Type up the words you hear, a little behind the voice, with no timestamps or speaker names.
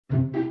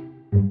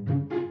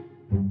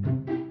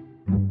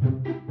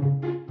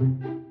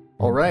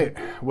All right.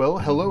 Well,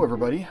 hello,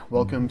 everybody.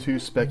 Welcome to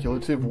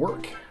Speculative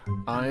Work.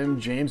 I'm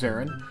James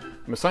Aaron.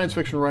 I'm a science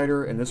fiction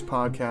writer, and this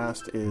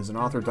podcast is an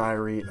author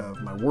diary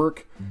of my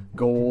work,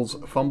 goals,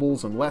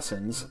 fumbles, and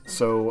lessons.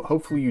 So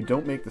hopefully you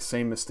don't make the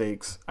same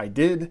mistakes I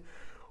did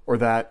or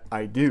that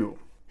I do.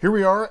 Here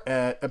we are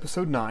at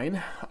episode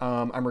 9.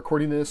 I'm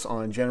recording this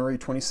on January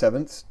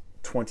 27th,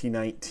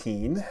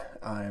 2019.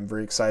 I'm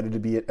very excited to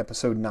be at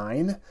episode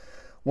 9.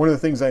 One of the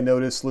things I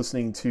noticed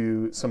listening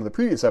to some of the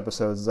previous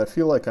episodes is I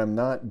feel like I'm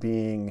not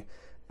being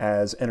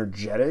as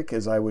energetic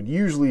as I would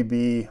usually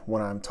be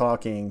when I'm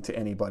talking to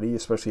anybody,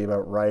 especially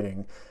about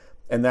writing.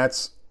 And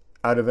that's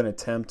out of an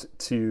attempt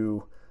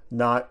to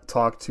not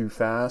talk too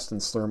fast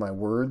and slur my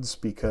words,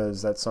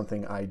 because that's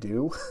something I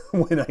do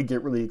when I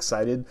get really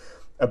excited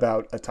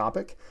about a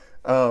topic.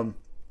 And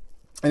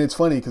it's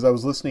funny because I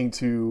was listening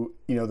to,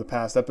 the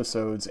past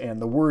episodes, and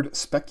the word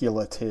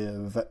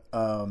speculative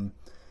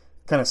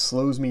kind of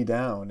slows me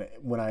down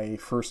when I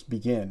first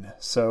begin.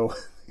 So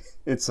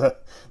that's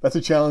a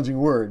challenging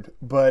word,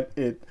 but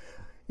the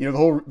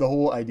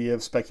whole idea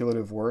of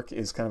speculative work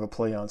is kind of a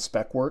play on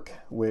spec work,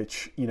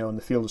 which, in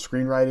the field of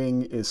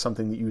screenwriting is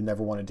something that you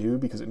never want to do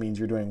because it means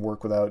you're doing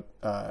work without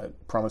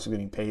promise of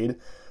getting paid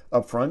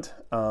up front.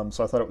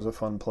 So I thought it was a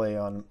fun play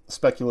on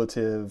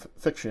speculative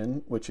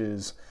fiction, which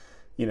is,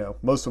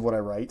 most of what I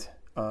write,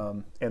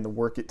 and the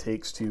work it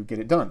takes to get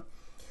it done.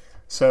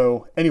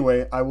 So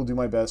anyway, I will do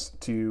my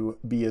best to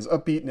be as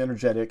upbeat and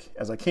energetic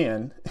as I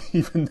can,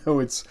 even though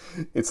it's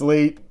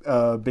late,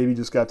 baby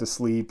just got to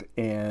sleep,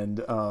 and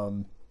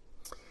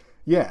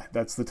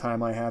that's the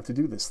time I have to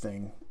do this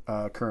thing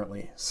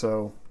currently.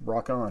 So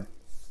rock on.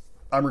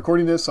 I'm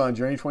recording this on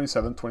January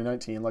 27th,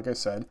 2019, like I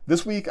said.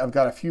 This week I've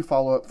got a few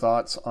follow-up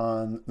thoughts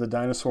on the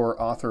dinosaur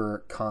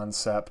author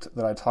concept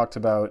that I talked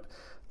about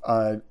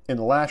in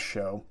the last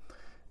show.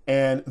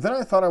 And then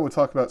I thought I would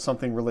talk about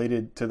something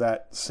related to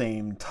that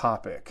same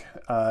topic,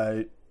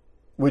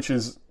 which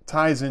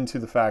ties into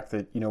the fact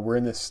that, we're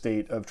in this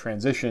state of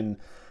transition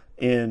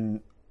in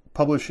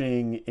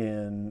publishing,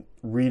 in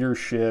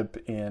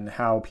readership, in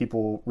how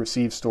people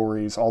receive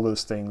stories, all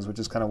those things, which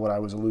is kind of what I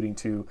was alluding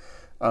to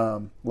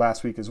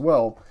last week as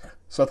well.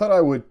 So I thought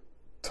I would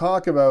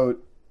talk about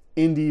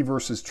indie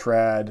versus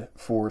trad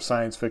for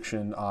science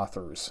fiction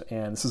authors.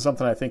 And this is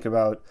something I think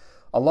about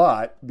a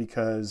lot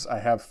because I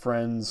have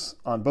friends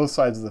on both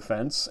sides of the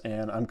fence,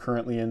 and I'm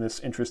currently in this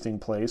interesting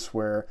place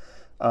where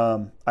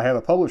I have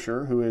a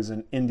publisher who is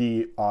an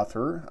indie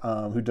author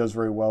who does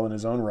very well in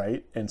his own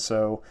right, and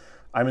so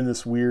I'm in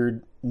this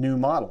weird new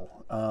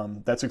model.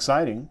 That's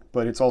exciting,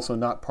 but it's also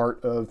not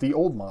part of the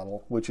old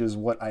model, which is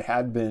what I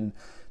had been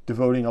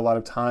devoting a lot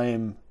of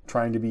time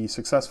trying to be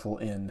successful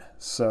in.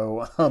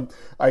 So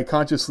I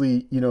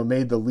consciously,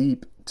 made the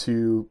leap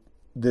to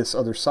this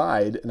other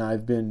side, and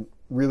I've been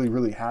really,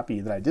 really happy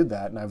that I did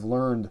that, and I've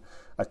learned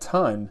a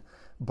ton,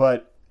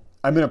 but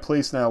I'm in a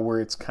place now where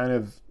it's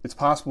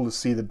possible to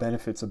see the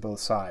benefits of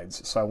both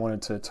sides. So I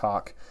wanted to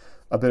talk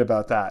a bit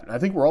about that. And I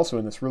think we're also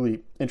in this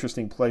really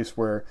interesting place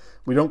where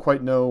we don't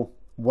quite know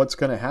what's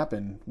going to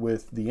happen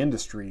with the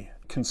industry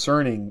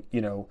concerning,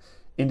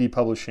 indie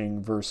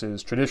publishing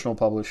versus traditional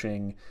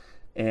publishing,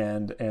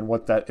 and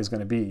what that is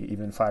going to be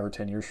even 5 or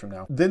 10 years from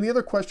now. Then the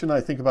other question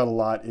I think about a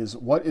lot is,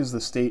 what is the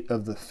state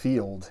of the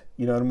field?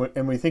 And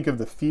when we think of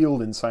the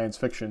field in science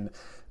fiction,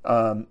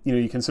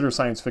 you consider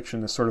science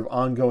fiction this sort of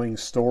ongoing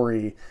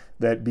story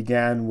that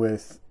began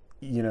with,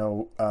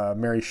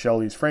 Mary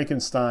Shelley's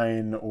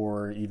Frankenstein,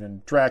 or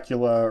even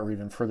Dracula, or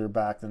even further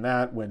back than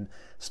that, when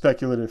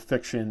speculative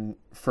fiction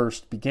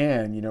first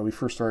began. We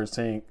first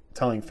started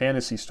telling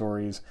fantasy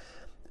stories,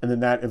 and then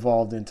that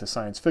evolved into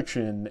science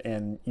fiction,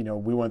 and,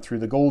 we went through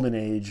the golden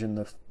age in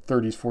the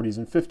 30s, 40s,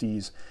 and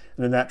 50s,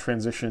 and then that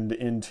transitioned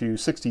into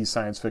 60s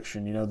science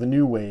fiction, the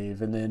new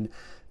wave, and then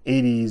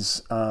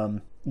 80s,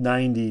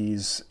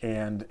 90s,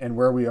 and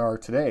where we are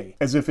today.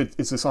 As if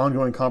it's this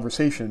ongoing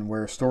conversation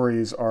where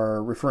stories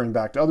are referring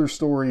back to other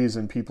stories,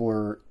 and people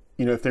are,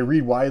 if they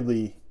read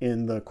widely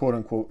in the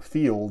quote-unquote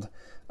field,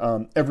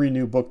 every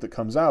new book that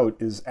comes out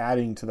is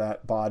adding to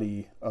that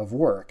body of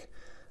work.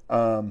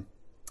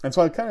 And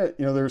so I kind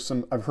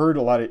of, I've heard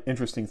a lot of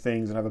interesting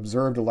things, and I've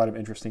observed a lot of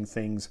interesting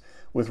things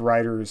with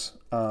writers,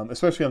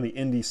 especially on the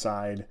indie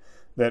side,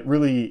 that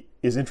really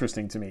is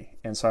interesting to me.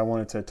 And so I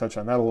wanted to touch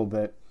on that a little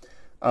bit.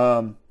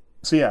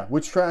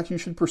 Which track you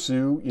should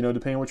pursue,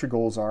 depending on what your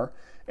goals are,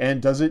 and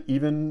does it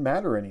even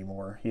matter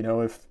anymore?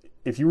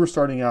 If you were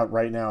starting out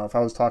right now, if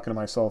I was talking to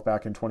myself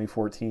back in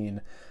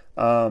 2014,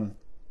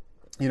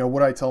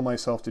 would I tell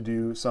myself to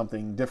do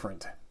something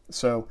different?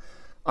 So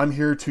I'm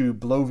here to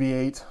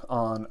bloviate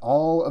on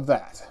all of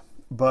that.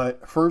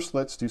 But first,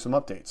 let's do some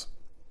updates.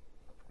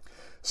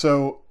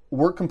 So,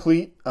 work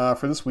complete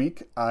for this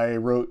week. I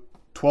wrote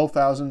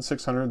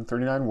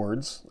 12,639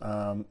 words,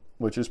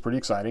 which is pretty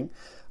exciting.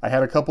 I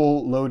had a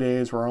couple low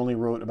days where I only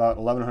wrote about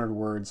 1,100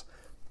 words.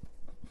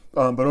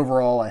 But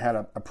overall, I had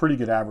a pretty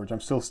good average.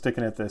 I'm still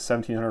sticking at the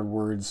 1,700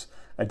 words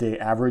a day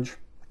average,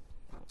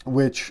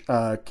 which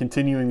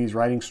continuing these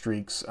writing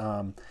streaks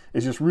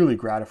is just really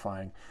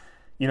gratifying.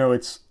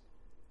 It's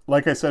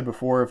like I said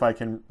before, if I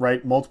can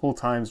write multiple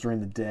times during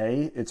the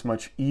day, it's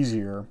much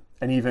easier.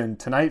 And even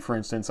tonight, for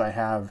instance, I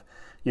have,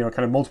 kind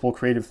of multiple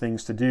creative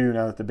things to do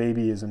now that the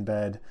baby is in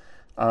bed.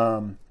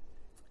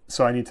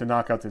 So I need to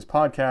knock out this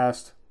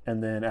podcast,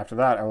 and then after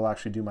that, I will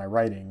actually do my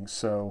writing.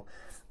 So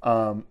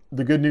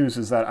the good news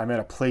is that I'm at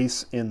a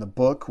place in the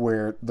book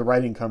where the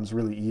writing comes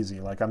really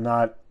easy. Like I'm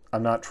not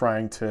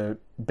trying to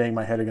bang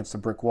my head against a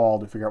brick wall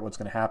to figure out what's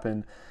going to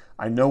happen.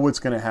 I know what's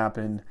going to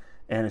happen,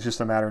 and it's just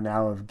a matter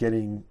now of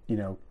getting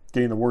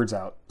the words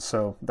out.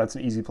 So that's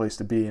an easy place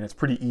to be, and it's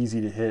pretty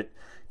easy to hit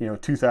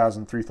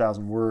 2,000,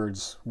 3,000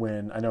 words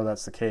when I know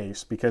that's the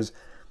case, because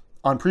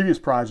on previous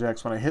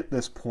projects, when I hit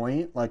this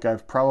point, like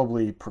I've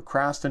probably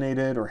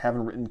procrastinated or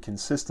haven't written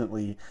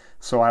consistently,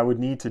 so I would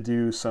need to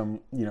do some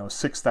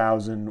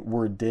 6,000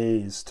 word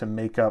days to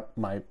make up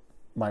my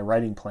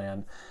writing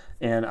plan.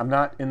 And I'm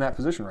not in that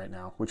position right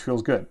now, which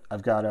feels good.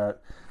 I've got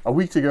a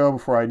week to go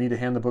before I need to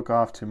hand the book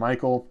off to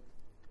Michael,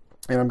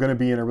 and I'm going to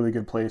be in a really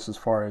good place as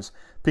far as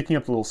picking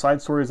up the little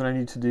side stories that I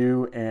need to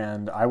do,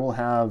 and I will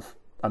have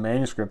a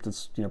manuscript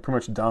that's pretty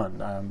much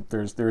done.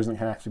 There isn't going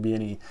to have to be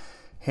any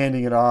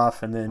handing it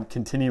off and then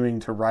continuing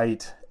to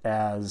write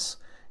as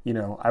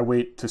I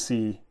wait to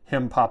see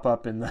him pop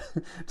up in the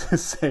to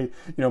say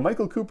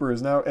Michael Cooper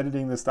is now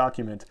editing this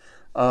document.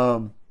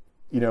 However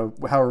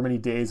many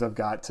days I've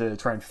got to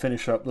try and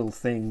finish up little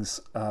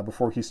things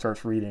before he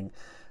starts reading.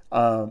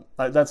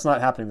 That's not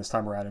happening this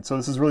time around. And so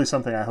this is really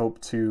something I hope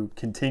to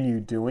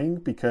continue doing,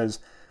 because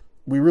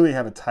we really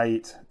have a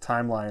tight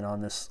timeline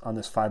on this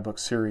 5-book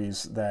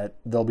series that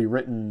they'll be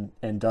written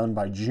and done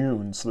by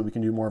June, so that we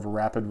can do more of a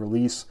rapid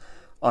release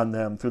on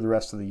them through the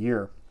rest of the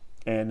year.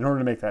 And in order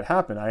to make that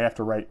happen, I have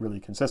to write really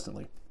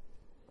consistently.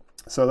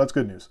 So that's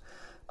good news.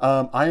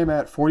 I am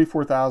at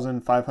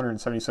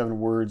 44,577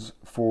 words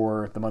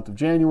for the month of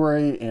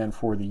January and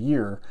for the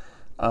year.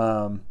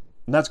 And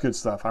that's good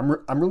stuff. I'm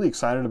really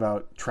excited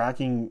about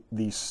tracking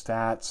these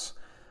stats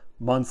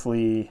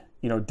monthly,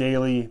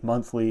 daily,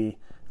 monthly,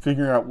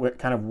 figuring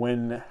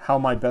out how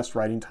my best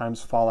writing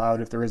times fall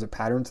out, if there is a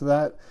pattern to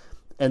that.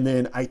 And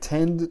then I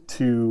tend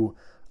to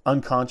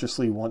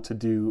unconsciously want to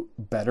do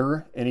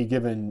better any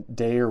given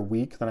day or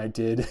week than I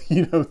did,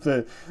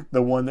 the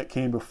one that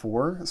came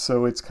before.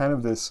 So it's kind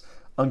of this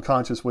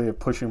unconscious way of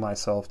pushing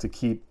myself to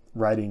keep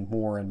writing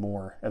more and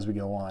more as we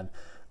go on.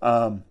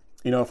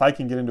 If I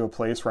can get into a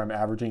place where I'm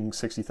averaging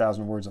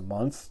 60,000 words a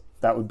month,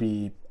 that would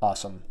be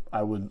awesome.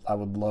 I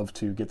would love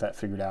to get that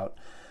figured out.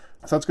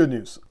 So that's good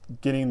news.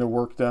 Getting the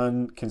work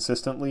done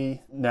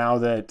consistently now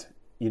that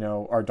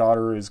our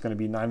daughter is going to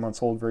be 9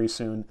 months old very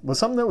soon was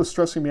something that was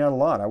stressing me out a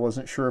lot. I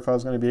wasn't sure if I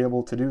was going to be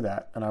able to do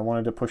that, and I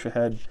wanted to push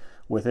ahead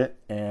with it,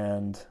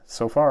 and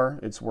so far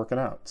it's working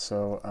out.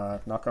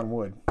 So knock on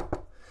wood.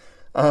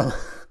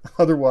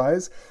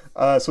 Otherwise,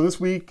 so this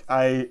week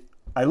I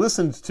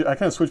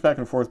kind of switched back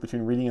and forth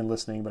between reading and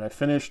listening, but I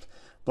finished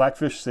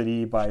Blackfish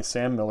City by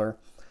Sam Miller,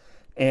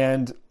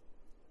 and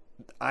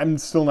I'm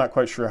still not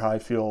quite sure how I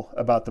feel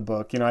about the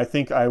book. I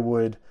think I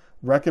would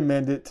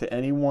recommend it to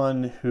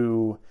anyone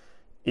who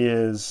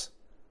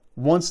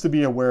wants to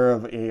be aware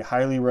of a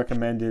highly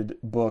recommended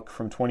book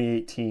from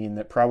 2018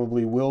 that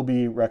probably will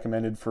be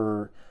recommended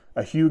for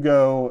a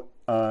Hugo,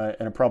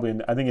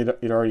 and I think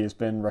it already has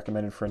been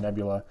recommended for a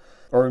Nebula,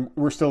 or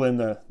we're still in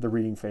the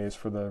reading phase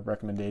for the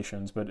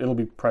recommendations, but it'll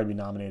probably be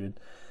nominated.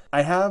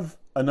 I have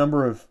a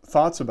number of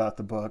thoughts about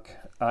the book.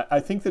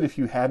 I think that if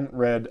you hadn't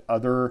read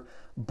other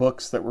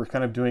books that were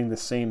kind of doing the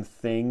same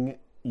thing,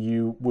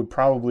 you would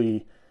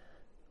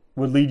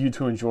lead you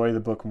to enjoy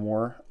the book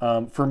more.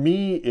 For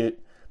me,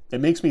 it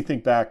makes me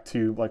think back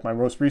to like my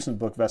most recent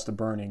book, Vesta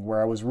Burning, where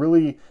I was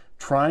really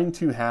trying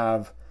to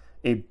have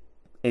a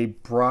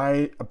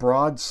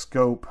broad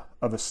scope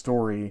of a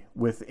story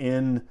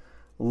within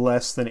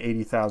less than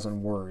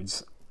 80,000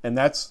 words, and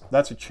that's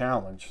a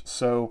challenge.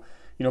 So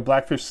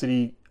Blackfish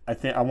City,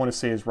 I want to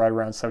say, is right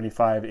around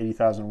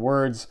 80,000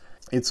 words.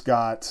 It's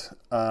got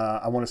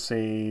I want to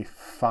say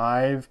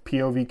 5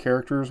 POV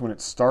characters when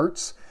it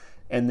starts.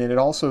 And then it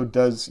also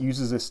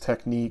uses this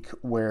technique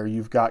where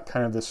you've got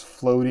kind of this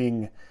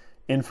floating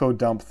info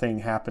dump thing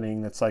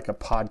happening that's like a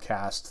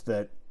podcast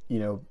that,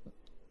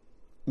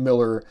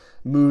 Miller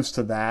moves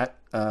to that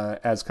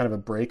as kind of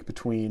a break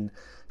between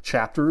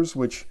chapters,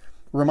 which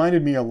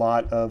reminded me a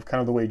lot of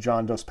kind of the way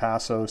John Dos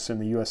Passos in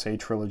the USA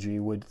trilogy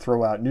would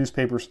throw out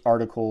newspaper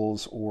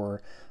articles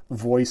or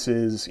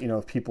voices,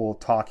 of people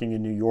talking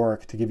in New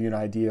York to give you an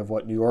idea of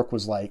what New York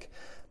was like.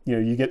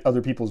 You get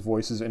other people's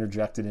voices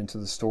interjected into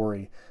the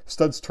story.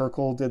 Studs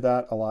Terkel did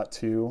that a lot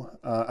too.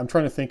 I'm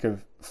trying to think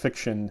of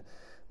fiction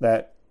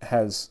that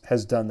has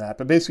done that.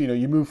 But basically,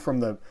 you move from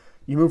the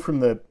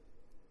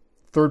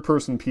third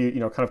person,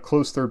 kind of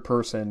close third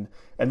person,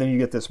 and then you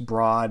get this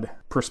broad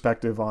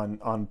perspective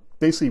on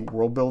basically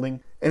world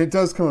building. And it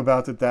does come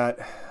about that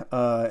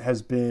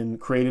has been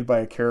created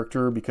by a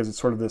character, because it's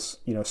sort of this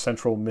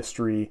central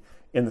mystery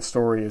in the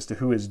story as to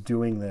who is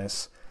doing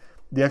this.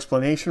 The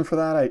explanation for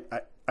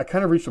that, I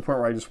kind of reached a point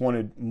where I just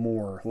wanted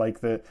more.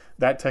 Like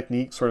that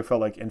technique sort of felt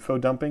like info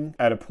dumping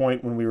at a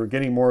point when we were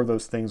getting more of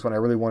those things when I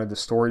really wanted the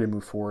story to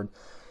move forward.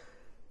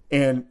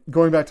 And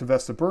going back to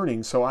Vesta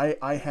Burning, so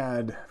I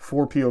had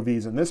 4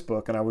 POVs in this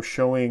book, and I was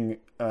showing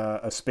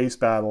a space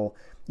battle.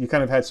 You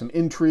kind of had some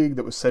intrigue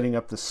that was setting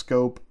up the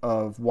scope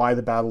of why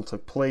the battle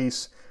took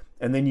place,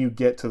 and then you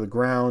get to the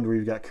ground where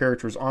you've got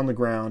characters on the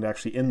ground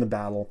actually in the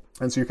battle.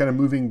 And so you're kind of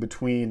moving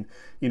between,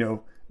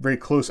 very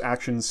close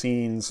action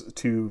scenes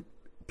to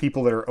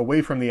people that are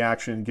away from the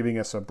action, giving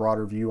us a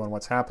broader view on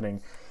what's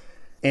happening.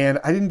 And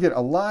I didn't get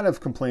a lot of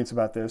complaints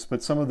about this,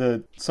 but some of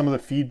the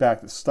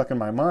feedback that stuck in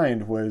my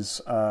mind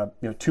was,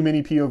 too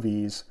many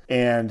POVs,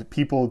 and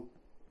people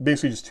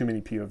basically just too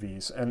many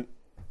POVs. And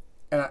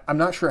I'm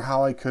not sure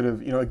how I could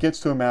have, it gets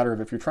to a matter of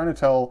if you're trying to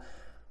tell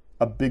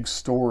a big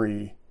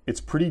story,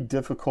 it's pretty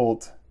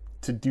difficult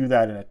to do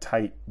that in a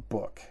tight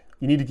book.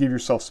 You need to give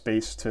yourself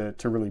space to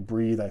really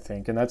breathe, I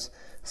think. And that's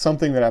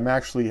something that I'm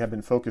actually have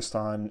been focused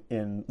on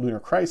in Lunar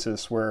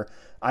Crisis, where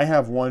I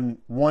have one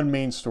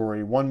main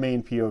story, one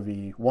main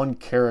POV, one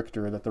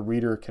character that the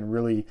reader can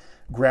really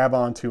grab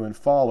onto and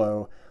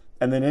follow.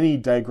 And then any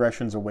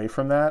digressions away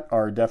from that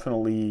are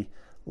definitely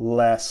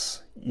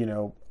less,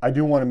 I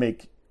do want to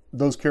make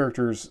those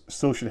characters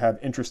still should have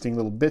interesting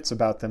little bits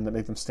about them that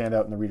make them stand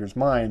out in the reader's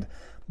mind,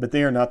 but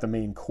they are not the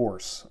main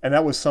course. And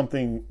that was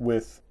something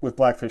with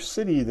Blackfish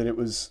City, that it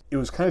was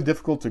kind of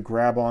difficult to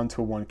grab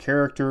onto one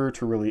character,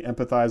 to really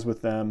empathize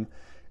with them.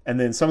 And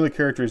then some of the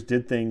characters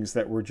did things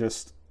that were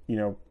just,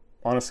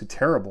 honestly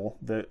terrible,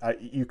 that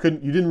you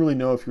didn't really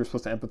know if you were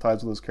supposed to empathize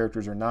with those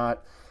characters or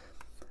not.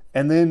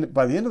 And then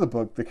by the end of the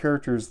book,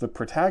 the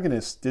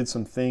protagonist did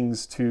some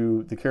things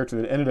to the character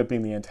that ended up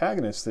being the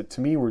antagonist that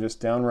to me were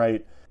just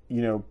downright,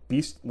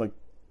 beast, like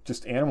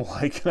just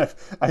animal-like. And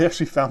I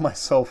actually found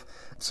myself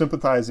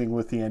sympathizing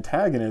with the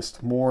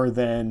antagonist more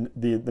than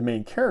the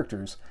main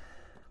characters,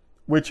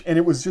 and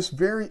it was just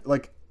very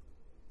like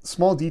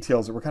small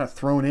details that were kind of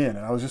thrown in.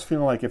 And I was just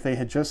feeling like if they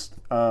had just,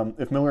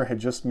 if Miller had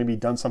just maybe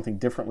done something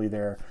differently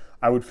there,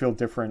 I would feel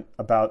different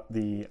about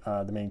the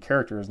main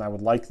characters, and I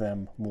would like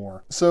them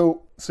more.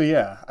 So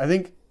yeah, I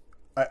think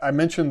I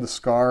mentioned The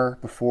Scar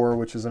before,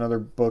 which is another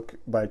book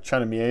by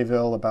China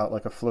Mieville about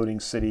like a floating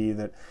city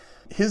that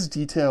his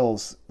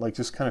details like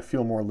just kind of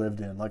feel more lived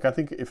in. Like I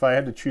think if I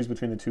had to choose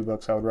between the two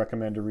books, I would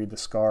recommend to read The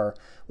Scar,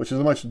 which is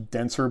a much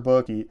denser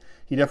book. He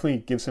definitely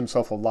gives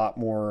himself a lot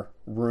more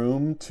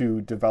room to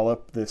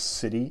develop this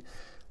city.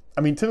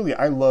 I mean, typically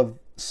I love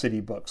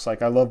city books.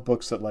 Like I love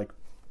books that like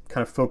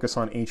kind of focus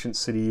on ancient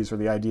cities or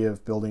the idea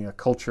of building a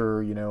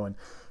culture,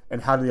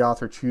 and how the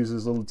author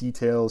chooses little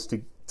details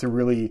to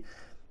really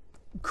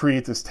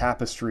create this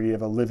tapestry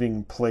of a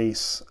living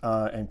place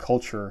and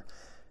culture.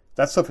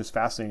 That stuff is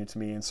fascinating to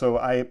me. And so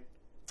I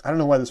don't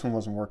know why this one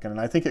wasn't working.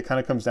 And I think it kind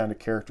of comes down to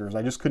characters.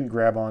 I just couldn't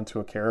grab onto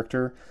a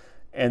character.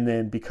 And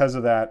then because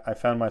of that, I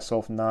found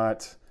myself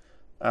not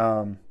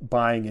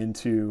buying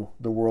into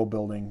the world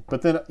building.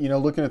 But then,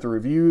 looking at the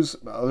reviews,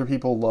 other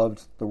people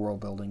loved the world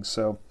building.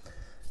 So,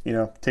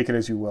 take it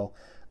as you will.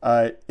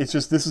 It's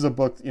just, this is a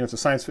book,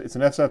 it's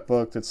an SF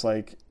book that's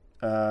like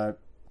kind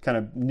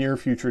of near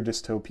future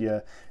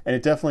dystopia. And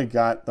it definitely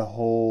got the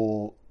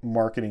whole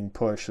marketing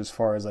push as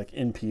far as like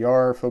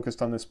NPR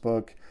focused on this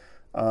book.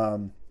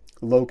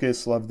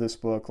 Locus loved this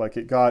book. Like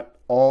it got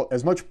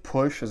as much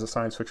push as a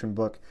science fiction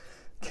book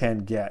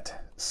can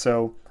get.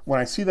 So when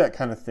I see that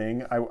kind of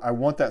thing, I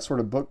want that sort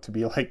of book to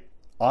be like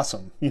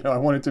awesome. I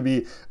want it to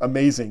be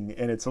amazing,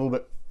 and it's a little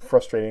bit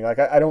frustrating. Like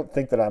I don't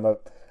think that I'm a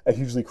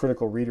hugely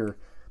critical reader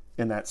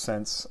in that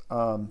sense.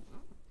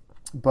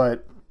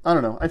 But I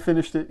don't know. I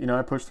finished it.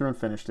 I pushed through and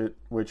finished it,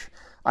 which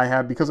I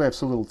have because I have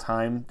so little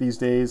time these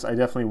days. I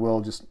definitely will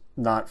just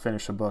not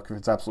finish a book if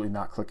it's absolutely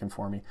not clicking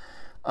for me.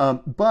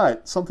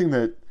 But something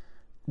that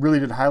really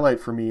did highlight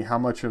for me how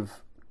much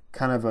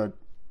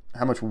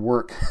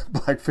work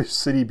Blackfish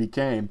City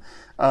became.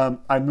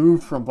 I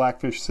moved from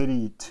Blackfish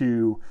City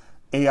to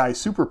AI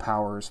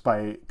Superpowers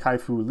by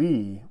Kai-Fu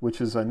Lee,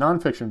 which is a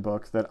nonfiction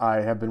book that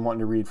I have been wanting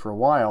to read for a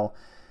while.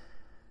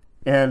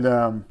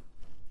 And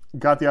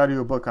got the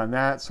audiobook on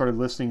that, started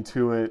listening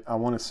to it, I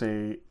want to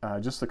say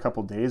just a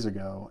couple days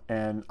ago,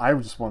 and I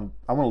want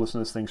to listen to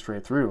this thing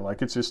straight through.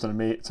 Like it's just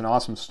it's an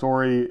awesome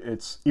story.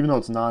 Even though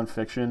it's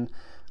nonfiction,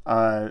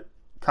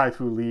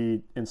 Kai-Fu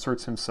Lee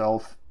inserts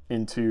himself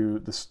into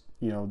this,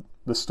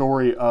 the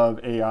story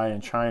of AI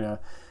in China,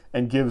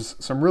 and gives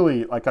some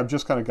really, like I've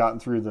just kind of gotten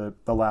through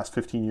the last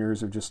 15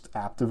 years of just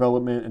app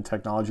development and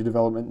technology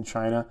development in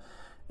China,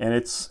 and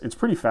it's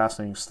pretty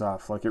fascinating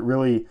stuff. Like it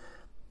really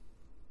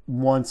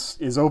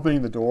is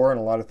opening the door, and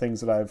a lot of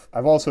things that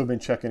I've also been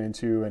checking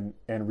into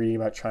and reading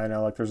about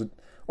China. Like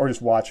or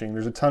just watching.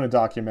 There's a ton of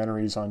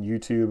documentaries on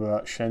YouTube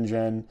about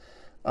Shenzhen,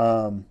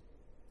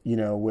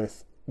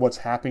 with what's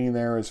happening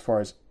there as far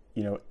as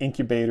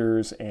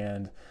incubators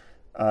and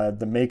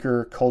the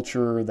maker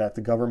culture that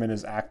the government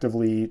is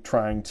actively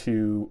trying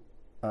to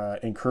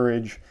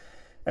encourage,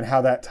 and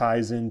how that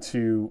ties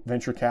into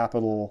venture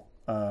capital.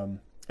 And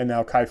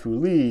now Kai-Fu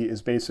Lee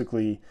is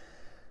basically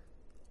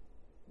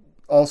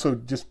also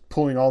just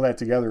pulling all that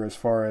together as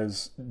far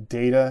as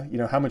data,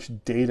 how much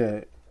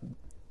data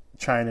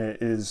China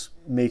is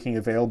making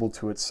available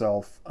to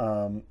itself,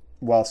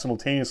 while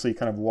simultaneously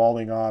kind of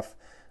walling off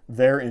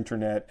their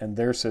internet and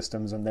their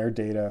systems and their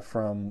data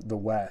from the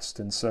West.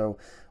 And so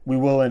we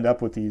will end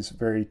up with these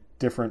very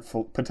different,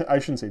 I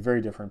shouldn't say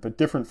very different, but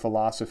different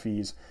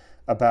philosophies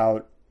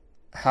about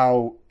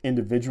how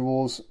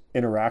individuals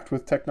interact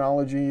with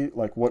technology,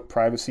 like what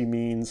privacy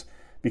means,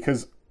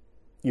 because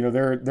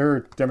there are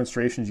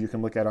demonstrations you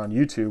can look at on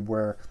YouTube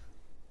where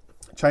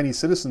Chinese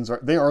citizens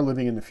are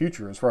living in the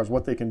future as far as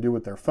what they can do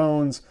with their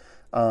phones,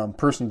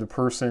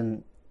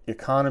 person-to-person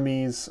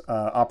economies,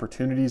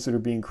 opportunities that are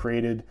being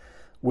created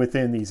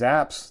within these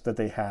apps that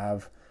they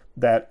have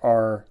that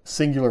are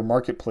singular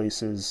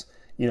marketplaces.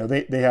 They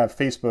have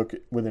Facebook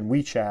within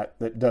WeChat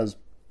that does,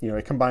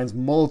 it combines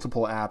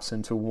multiple apps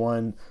into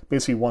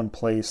basically one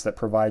place that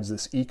provides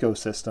this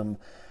ecosystem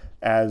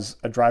as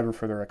a driver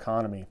for their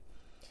economy.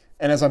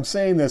 And as I'm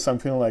saying this, I'm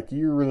feeling like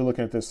you're really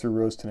looking at this through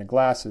rose-tinted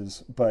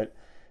glasses, but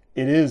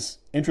it is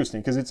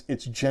interesting because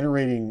it's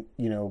generating,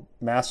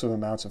 massive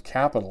amounts of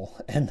capital.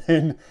 And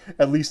then,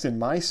 at least in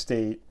my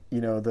state,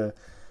 in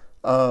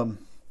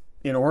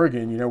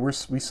Oregon,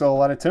 we sell a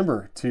lot of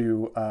timber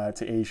to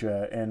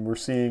Asia, and we're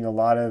seeing a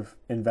lot of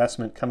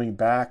investment coming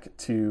back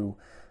to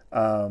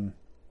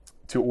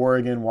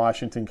Oregon,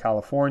 Washington,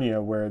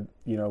 California, where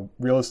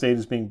real estate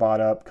is being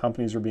bought up,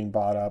 companies are being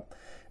bought up,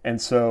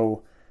 and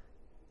so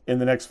in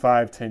the next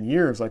 5-10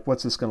 years, like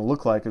what's this going to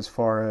look like as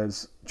far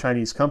as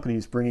Chinese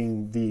companies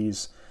bringing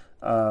these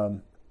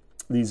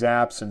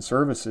apps and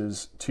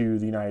services to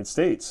the United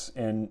States?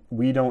 And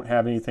we don't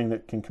have anything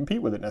that can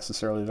compete with it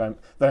necessarily that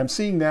I'm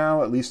seeing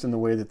now, at least in the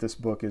way that this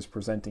book is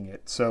presenting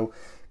it. So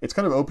it's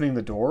kind of opening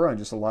the door on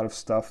just a lot of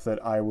stuff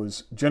that I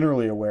was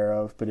generally aware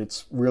of, but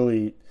it's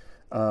really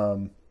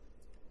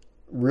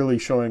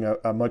showing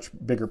a much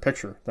bigger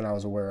picture than I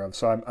was aware of.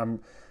 So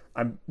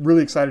I'm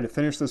really excited to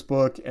finish this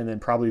book and then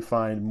probably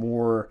find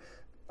more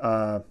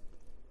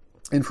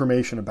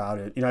information about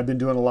it. I've been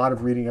doing a lot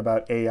of reading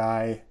about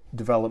AI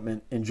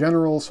development in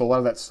general, so a lot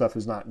of that stuff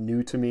is not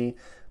new to me.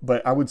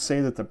 But I would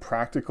say that the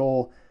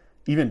practical,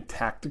 even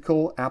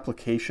tactical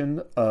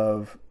application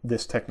of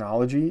this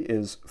technology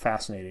is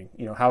fascinating.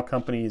 How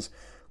companies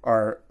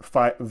are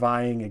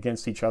vying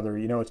against each other.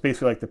 It's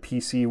basically like the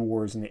PC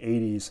wars in the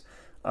 80s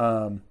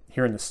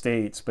here in the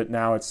States, but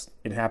now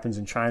it happens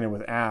in China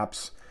with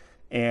apps.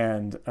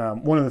 And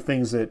one of the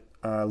things that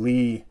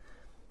Lee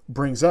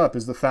brings up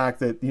is the fact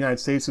that the United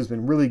States has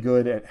been really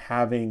good at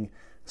having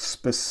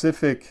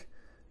specific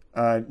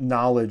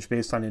knowledge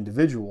based on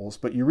individuals,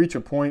 but you reach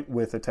a point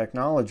with a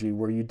technology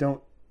where you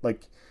don't,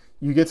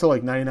 you get to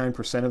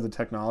 99% of the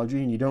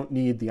technology and you don't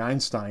need the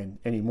Einstein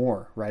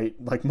anymore, right?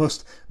 Like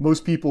most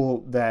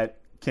people that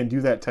can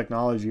do that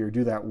technology or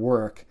do that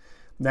work,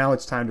 now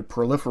it's time to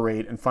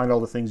proliferate and find all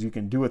the things you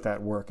can do with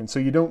that work. And so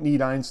you don't need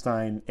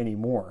Einstein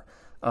anymore.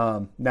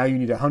 Now you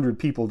need 100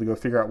 people to go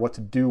figure out what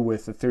to do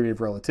with the theory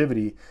of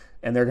relativity,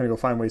 and they're going to go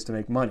find ways to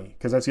make money.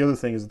 Because that's the other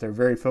thing, is that they're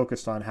very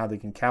focused on how they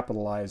can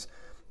capitalize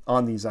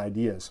on these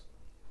ideas.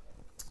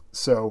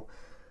 So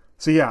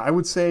yeah, I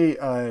would say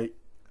I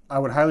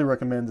would highly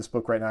recommend this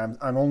book right now.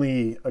 I'm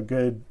only a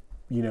good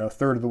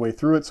third of the way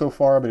through it so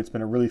far, but it's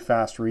been a really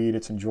fast read.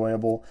 It's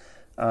enjoyable,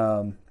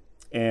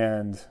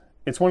 and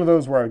it's one of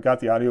those where I've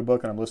got the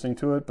audiobook and I'm listening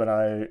to it, but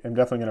I am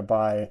definitely going to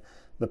buy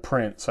the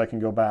print so I can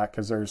go back,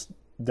 because there's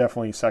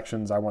definitely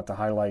sections I want to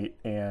highlight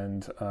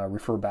and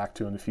refer back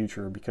to in the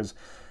future, because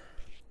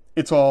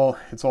it's all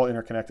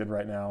interconnected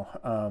right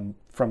now,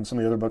 from some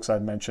of the other books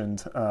I've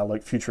mentioned,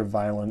 like Future of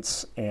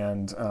Violence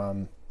and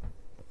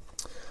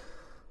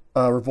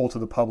Revolt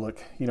of the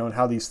Public, and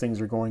how these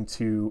things are going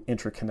to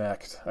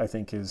interconnect, I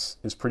think is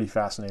pretty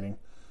fascinating.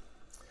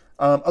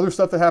 Other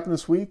stuff that happened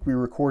this week: we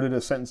recorded a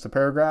Sentence to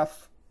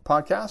Paragraph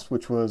podcast,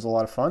 which was a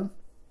lot of fun,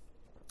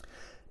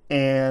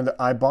 and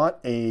I bought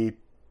a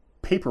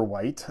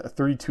Paperwhite, a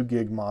 32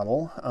 gig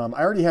model.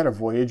 I already had a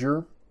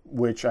Voyager,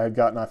 which I had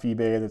gotten off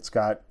eBay, that's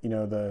got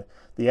the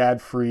ad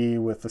free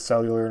with the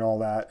cellular and all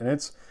that, and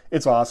it's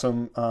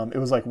awesome. It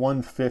was like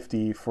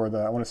 $150 for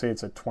I want to say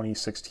it's a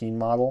 2016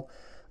 model.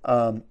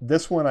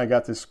 This one I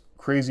got this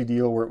crazy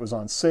deal where it was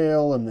on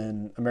sale, and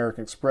then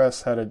American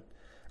Express had it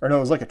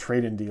was like a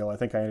trade-in deal I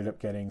think I ended up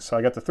getting. So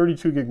I got the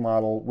 32 gig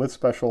model with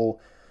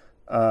special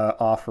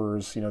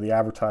offers, the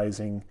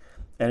advertising,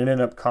 and it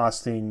ended up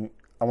costing,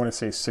 I want to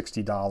say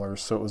 $60,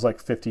 so it was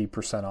like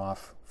 50%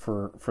 off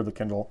for the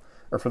Kindle,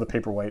 or for the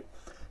Paperwhite.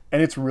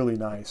 And it's really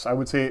nice. I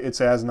would say it's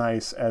as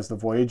nice as the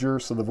Voyager.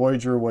 So the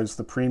Voyager was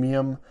the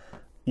premium,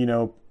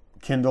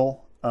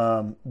 Kindle.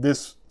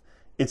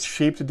 It's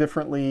shaped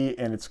differently,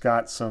 and it's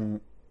got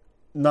some,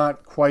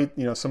 not quite,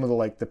 some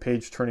of the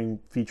page turning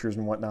features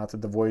and whatnot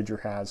that the Voyager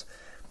has,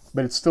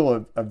 but it's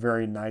still a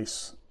very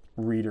nice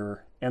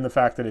reader. And the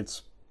fact that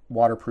it's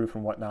waterproof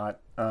and whatnot.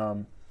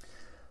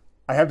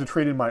 I have to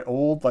trade in my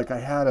old, I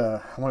had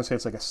I want to say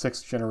it's like a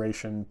 6th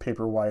generation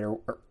Paperwhite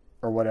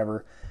or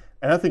whatever,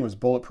 and that thing was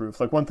bulletproof.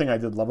 One thing I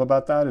did love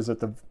about that is that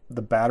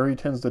the battery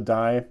tends to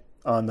die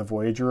on the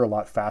Voyager a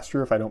lot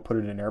faster if I don't put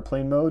it in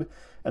airplane mode.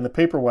 And the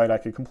Paperwhite, I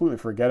could completely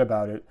forget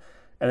about it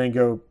and then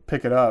go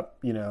pick it up,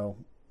 you know,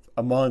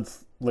 a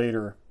month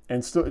later,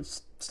 and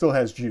it still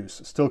has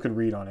juice, still could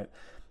read on it.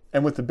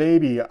 And with the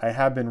Baby, I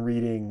have been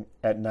reading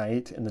at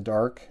night in the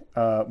dark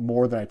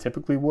more than I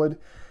typically would.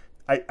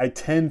 I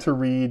tend to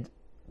read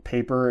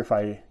paper if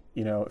I'm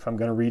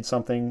going to read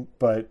something,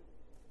 but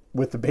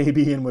with the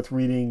Baby and with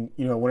reading,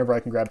 you know, whenever I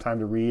can grab time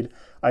to read,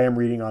 I am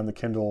reading on the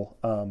Kindle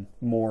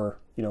more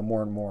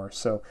and more.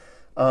 So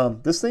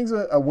this thing's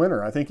a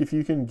winner. I think if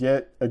you can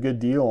get a good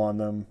deal on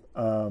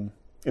them,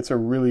 it's a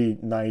really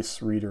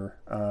nice reader.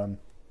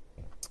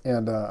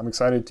 And I'm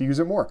excited to use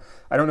it more.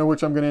 I don't know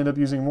which I'm going to end up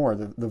using more,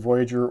 the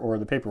Voyager or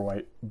the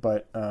Paperwhite,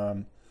 but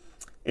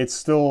it's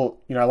still,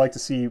 you know, I like to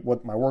see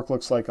what my work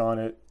looks like on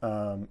it.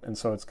 And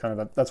so it's kind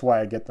of, that's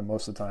why I get them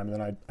most of the time. And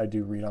then I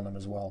do read on them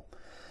as well.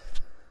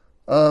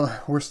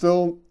 We're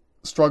still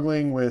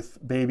struggling with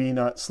Baby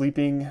not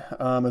sleeping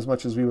as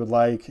much as we would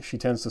like. She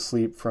tends to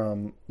sleep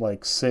from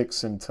like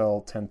 6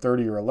 until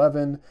 10:30 or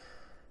 11.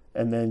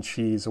 And then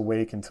she's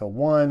awake until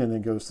 1 and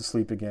then goes to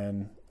sleep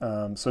again.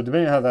 So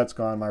depending on how that's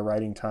gone, my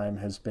writing time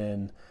has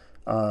been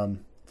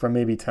from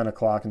maybe 10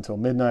 o'clock until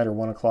midnight or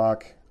 1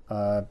 o'clock,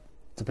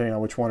 depending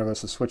on which one of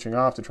us is switching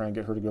off to try and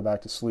get her to go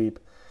back to sleep.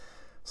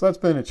 So that's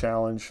been a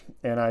challenge,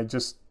 and I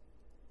just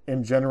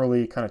am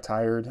generally kind of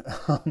tired.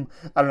 I don't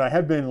know, I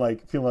had been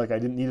like feeling like I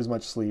didn't need as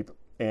much sleep,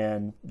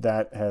 and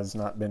that has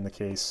not been the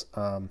case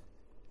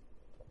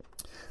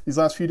these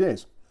last few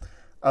days.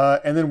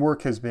 And then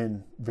work has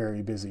been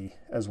very busy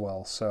as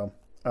well. So,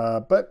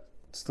 but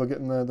still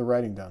getting the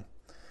writing done.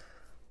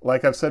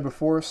 Like I've said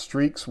before,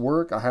 streaks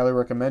work. I highly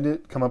recommend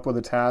it. Come up with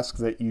a task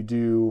that you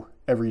do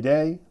every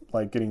day,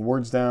 like getting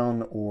words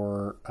down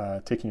or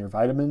taking your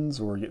vitamins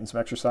or getting some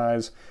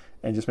exercise,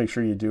 and just make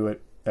sure you do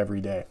it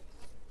every day.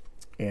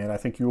 And I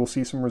think you will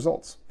see some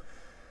results.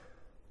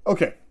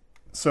 Okay,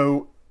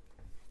 so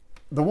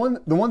the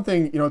one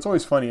thing, you know, it's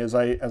always funny as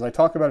I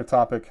talk about a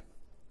topic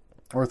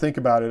or think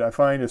about it, I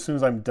find as soon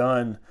as I'm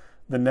done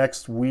the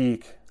next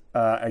week,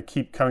 I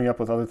keep coming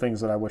up with other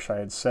things that I wish I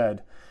had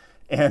said.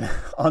 And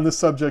on the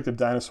subject of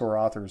dinosaur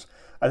authors,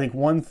 I think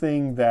one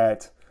thing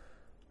that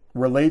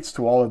relates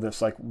to all of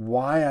this, like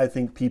why I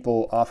think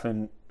people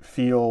often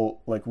feel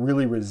like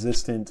really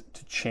resistant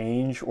to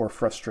change or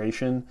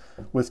frustration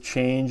with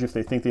change if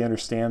they think they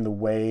understand the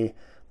way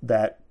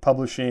that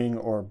publishing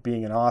or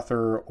being an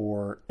author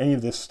or any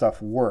of this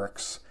stuff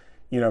works.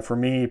 You know, for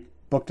me,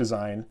 book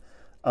design,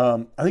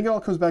 I think it all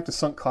comes back to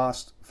sunk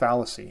cost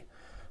fallacy.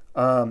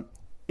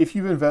 If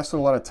you've invested a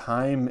lot of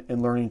time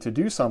in learning to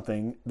do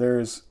something,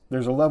 there's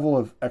a level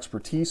of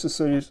expertise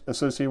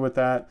associated with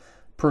that,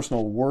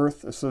 personal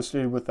worth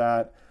associated with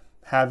that,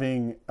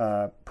 having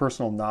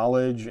personal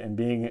knowledge and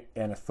being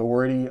an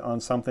authority on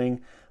something.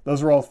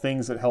 Those are all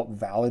things that help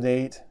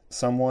validate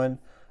someone,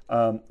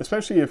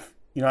 especially if,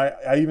 you know,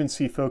 I even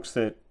see folks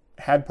that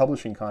had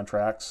publishing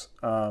contracts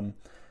and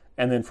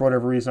then for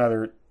whatever reason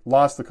either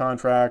lost the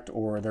contract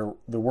or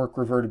the work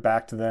reverted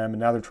back to them, and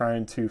now they're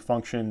trying to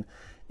function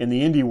in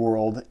the indie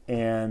world,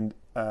 and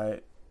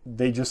they're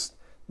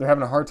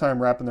having a hard time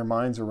wrapping their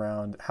minds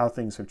around how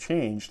things have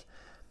changed.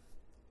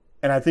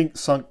 And I think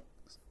sunk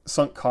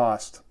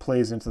cost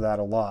plays into that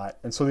a lot.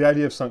 And so the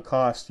idea of sunk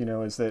cost, you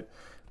know, is that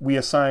we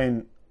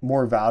assign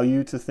more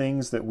value to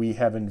things that we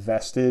have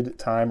invested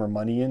time or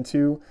money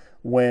into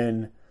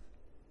when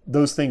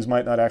those things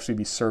might not actually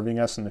be serving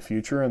us in the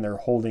future and they're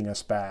holding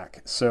us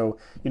back. So,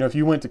 you know, if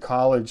you went to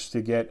college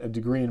to get a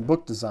degree in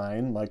book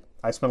design, like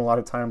I spent a lot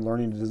of time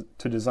learning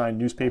to design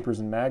newspapers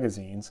and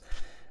magazines,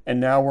 and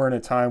now we're in a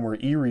time where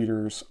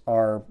e-readers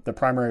are the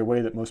primary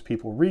way that most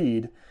people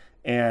read,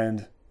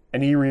 and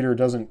an e-reader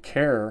doesn't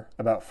care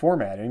about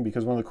formatting,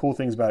 because one of the cool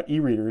things about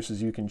e-readers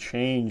is you can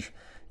change,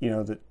 you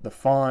know, the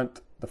font,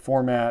 the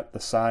format, the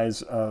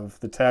size of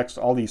the text,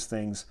 all these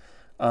things.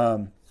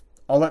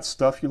 All that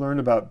stuff you learned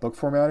about book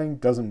formatting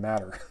doesn't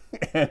matter.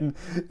 and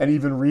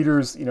even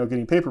readers, you know,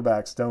 getting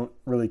paperbacks don't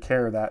really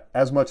care that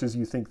as much as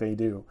you think they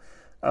do.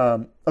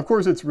 Of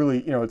course, it's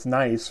really, you know, it's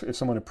nice if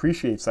someone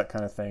appreciates that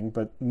kind of thing,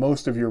 but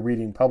most of your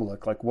reading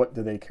public, like, what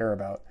do they care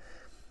about?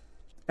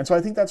 And so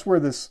I think that's where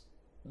this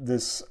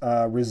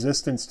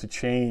resistance to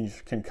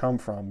change can come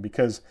from,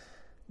 because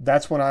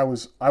that's when I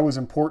was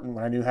important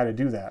when I knew how to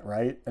do that,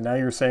 right? And now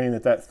you're saying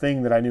that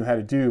thing that I knew how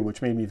to do,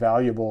 which made me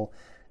valuable,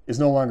 is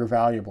no longer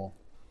valuable.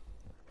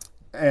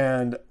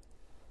 And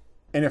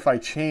if I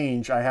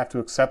change, I have to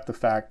accept the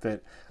fact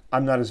that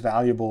I'm not as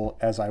valuable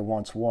as I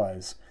once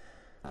was.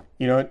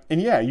 You know,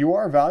 and yeah, you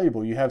are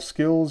valuable. You have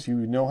skills, you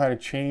know how to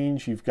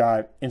change, you've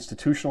got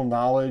institutional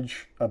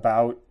knowledge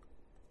about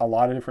a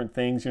lot of different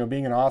things. You know,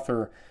 being an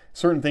author,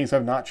 certain things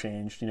have not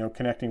changed. You know,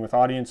 connecting with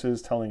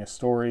audiences, telling a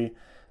story,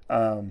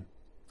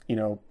 you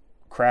know,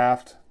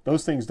 craft,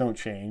 those things don't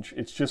change.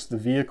 It's just the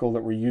vehicle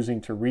that we're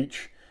using to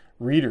reach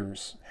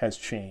readers has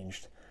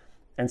changed.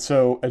 And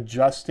so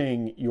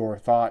adjusting your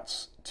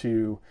thoughts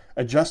to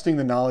adjusting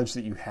the knowledge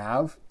that you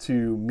have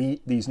to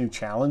meet these new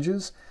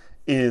challenges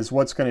is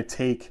what's going to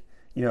take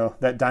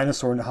that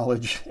dinosaur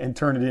knowledge and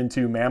turn it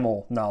into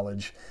mammal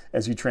knowledge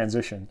as you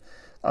transition.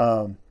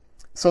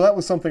 So that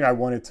was something I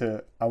wanted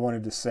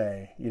to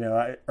say.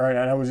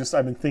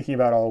 I've been thinking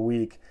about all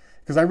week,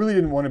 because I really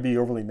didn't want to be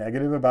overly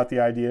negative about the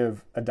idea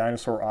of a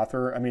dinosaur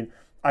author. I mean,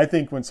 I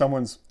think when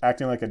someone's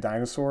acting like a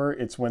dinosaur,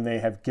 it's when they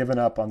have given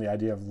up on the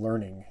idea of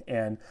learning.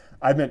 And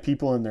I've met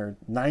people in their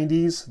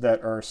 90s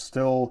that are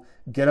still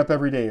get up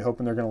every day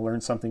hoping they're going to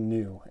learn something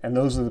new. And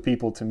those are the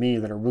people, to me,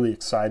 that are really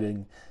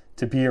exciting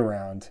to be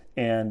around.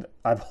 And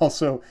I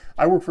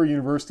work for a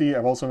university.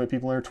 I've also met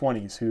people in their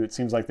 20s who it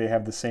seems like they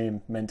have the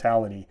same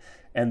mentality,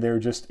 and they're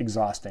just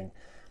exhausting.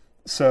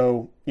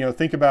 So,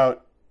 think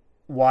about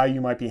why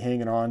you might be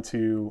hanging on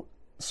to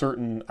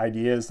certain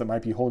ideas that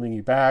might be holding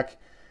you back,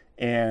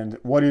 and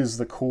what is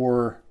the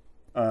core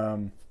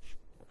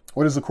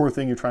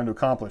thing you're trying to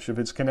accomplish. If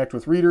it's connect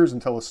with readers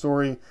and tell a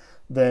story,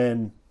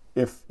 then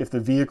if the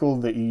vehicle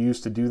that you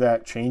use to do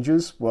that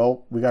changes,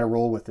 well, we got to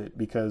roll with it,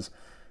 because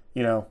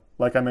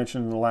like I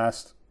mentioned in the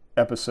last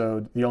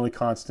episode, the only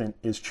constant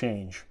is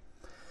change.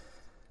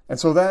 And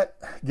so that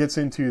gets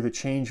into the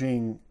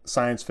changing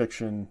science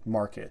fiction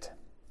market.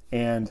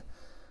 And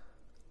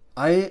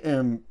I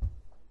am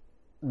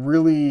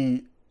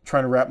really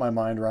trying to wrap my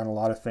mind around a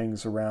lot of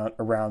things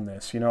around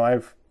this.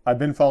 I've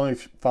been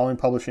following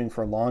publishing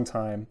for a long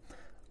time.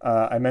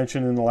 I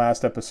mentioned in the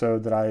last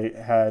episode that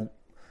I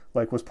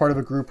was part of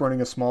a group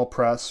running a small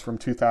press from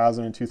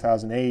 2000 and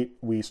 2008.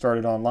 We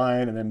started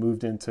online and then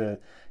moved into,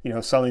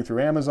 selling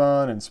through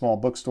Amazon and small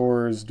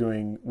bookstores.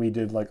 We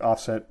did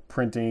offset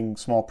printing,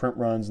 small print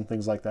runs and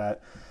things like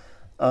that.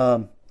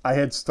 I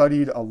had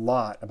studied a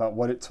lot about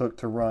what it took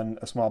to run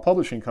a small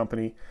publishing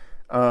company,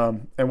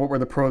 and what were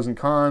the pros and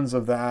cons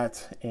of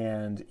that.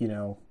 And,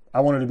 I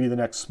wanted to be the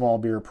next small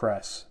beer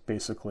press,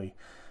 basically.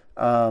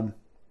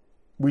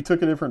 We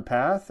took a different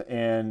path,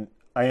 and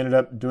I ended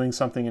up doing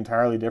something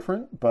entirely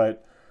different,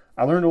 but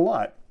I learned a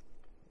lot.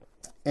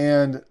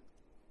 And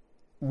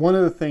one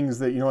of the things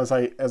that,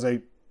 as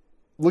I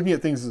looking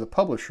at things as a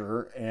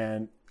publisher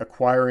and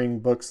acquiring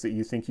books that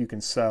you think you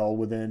can sell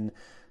within,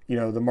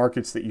 the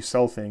markets that you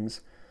sell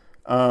things,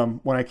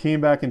 when I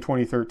came back in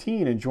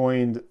 2013 and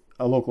joined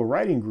a local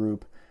writing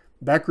group,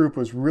 that group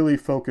was really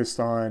focused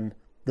on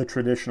the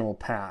traditional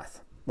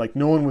path.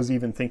 No one was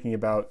even thinking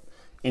about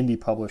indie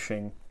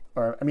publishing.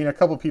 A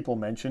couple people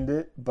mentioned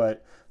it,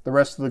 but the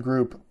rest of the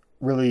group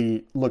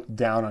really looked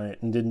down on it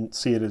and didn't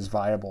see it as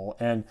viable.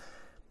 And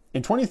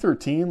in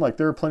 2013,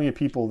 there were plenty of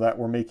people that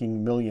were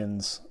making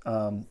millions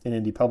in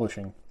indie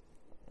publishing.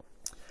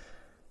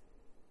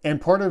 And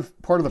part of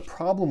the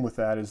problem with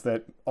that is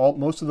that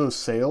most of those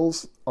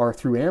sales are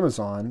through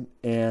Amazon,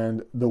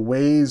 and the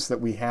ways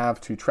that we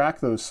have to track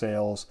those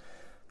sales,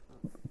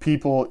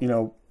 people,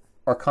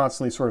 are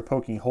constantly sort of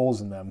poking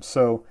holes in them.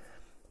 So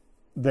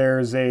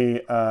there's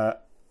a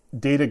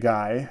data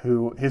guy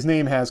who, his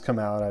name has come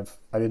out.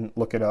 I didn't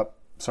look it up.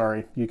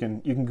 Sorry. You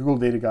can Google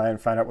data guy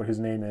and find out what his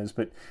name is,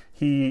 but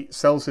he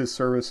sells his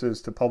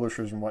services to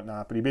publishers and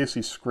whatnot, but he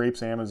basically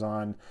scrapes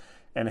Amazon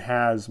and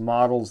has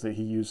models that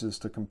he uses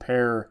to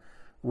compare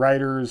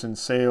writers and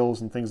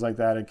sales and things like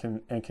that,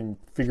 and can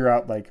figure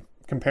out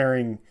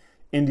comparing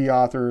indie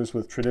authors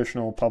with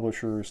traditional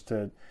publishers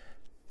to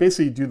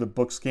basically do the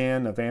book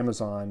scan of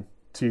Amazon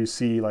to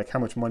see how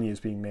much money is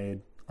being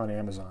made on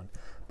Amazon.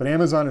 But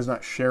Amazon is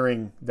not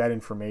sharing that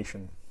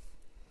information.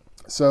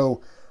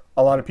 So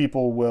a lot of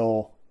people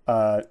will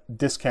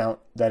discount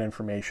that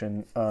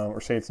information or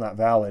say it's not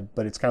valid,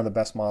 but it's kind of the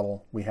best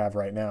model we have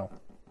right now.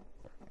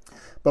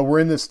 But we're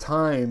in this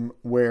time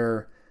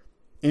where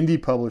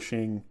indie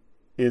publishing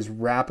is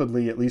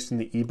rapidly, at least in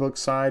the ebook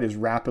side, is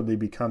rapidly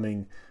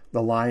becoming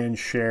the lion's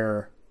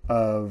share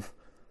of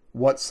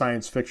what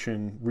science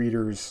fiction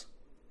readers,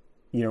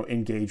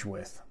 engage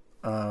with,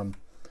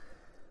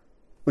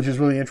 which is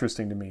really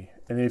interesting to me.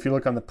 And if you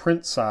look on the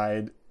print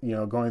side,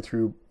 going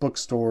through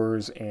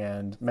bookstores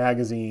and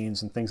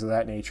magazines and things of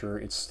that nature,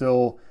 it's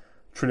still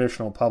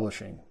traditional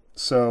publishing.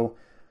 So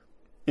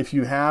if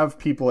you have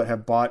people that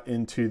have bought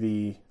into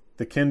the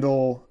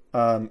Kindle,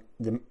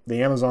 the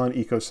Amazon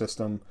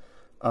ecosystem,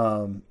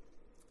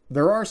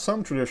 there are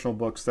some traditional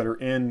books that are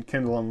in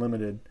Kindle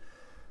Unlimited,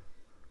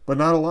 but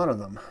not a lot of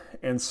them.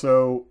 And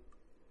so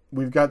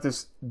we've got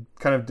this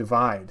kind of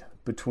divide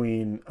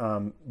between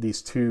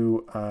these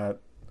two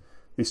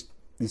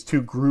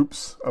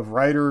groups of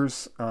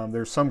writers.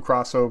 There's some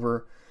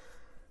crossover,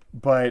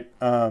 but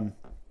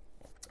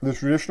the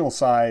traditional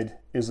side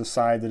is a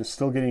side that is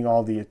still getting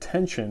all the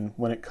attention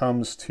when it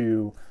comes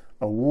to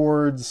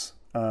awards,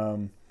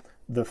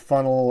 the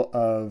funnel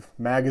of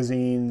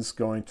magazines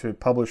going to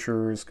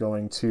publishers,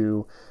 going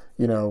to,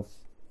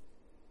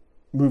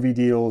 movie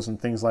deals and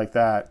things like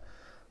that.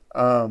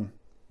 But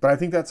I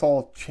think that's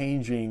all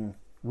changing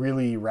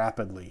really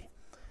rapidly.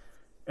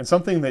 And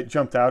something that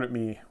jumped out at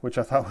me, which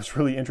I thought was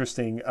really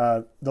interesting,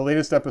 the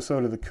latest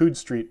episode of the Coode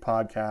Street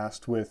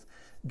podcast with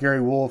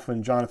Gary Wolfe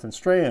and Jonathan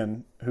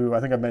Strahan, who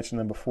I think I've mentioned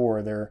them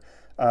before.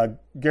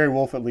 Gary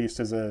Wolfe, at least,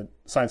 is a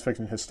science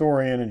fiction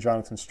historian, and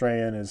Jonathan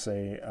Strahan is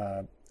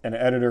an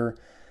editor.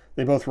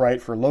 They both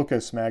write for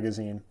Locus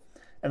magazine.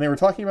 And they were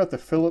talking about the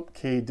Philip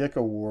K. Dick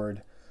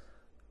Award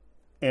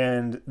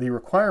and the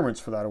requirements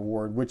for that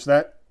award, which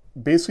that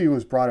basically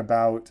was brought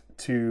about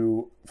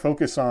to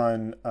focus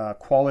on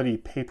quality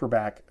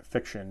paperback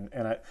fiction.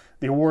 And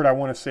the award, I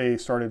want to say,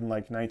 started in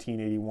like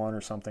 1981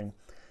 or something.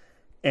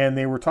 And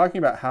they were talking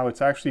about how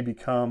it's actually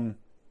become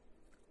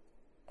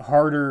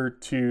harder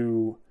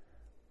to,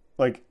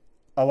 like,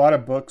 a lot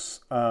of books,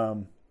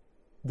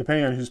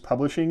 depending on who's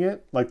publishing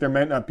it, like there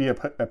might not be a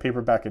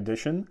paperback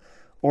edition,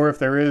 or if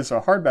there is a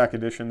hardback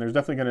edition, there's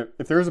definitely going to,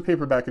 if there is a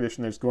paperback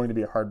edition, there's going to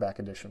be a hardback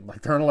edition.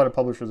 Like there aren't a lot of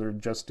publishers that are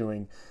just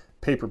doing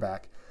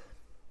paperback.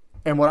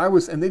 And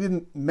and they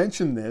didn't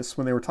mention this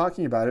when they were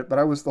talking about it, but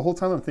the whole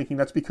time I'm thinking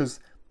that's because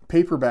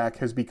paperback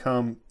has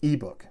become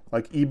ebook.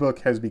 Like ebook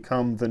has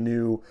become the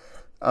new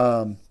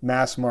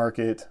mass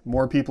market.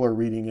 More people are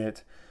reading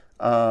it.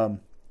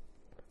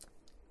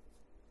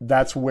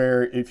 That's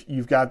where if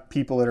you've got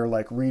people that are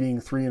like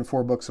reading 3 and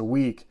 4 books a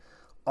week,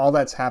 all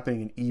that's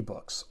happening in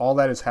ebooks. All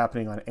that is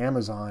happening on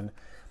Amazon.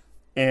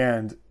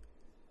 And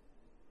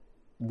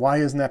why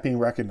isn't that being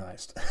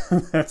recognized?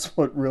 That's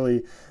what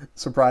really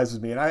surprises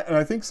me. And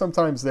I think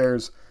sometimes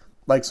there's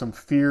like some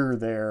fear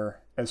there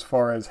as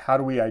far as how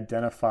do we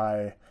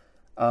identify,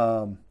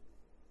 just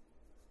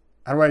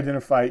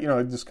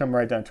come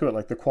right down to it,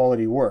 like the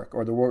quality work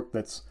or the work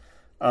that's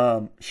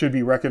should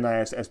be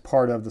recognized as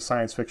part of the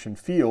science fiction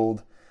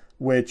field,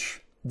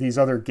 which these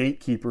other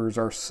gatekeepers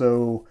are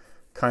so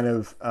kind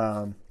of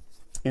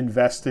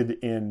invested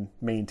in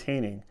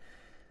maintaining.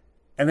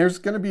 And there's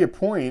going to be a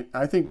point,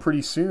 I think,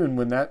 pretty soon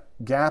when that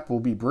gap will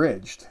be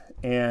bridged.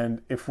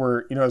 And if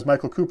we're, as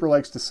Michael Cooper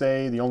likes to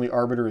say, the only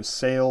arbiter is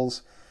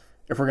sales.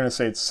 If we're going to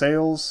say it's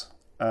sales,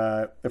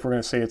 if we're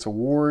going to say it's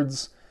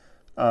awards,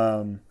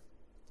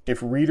 if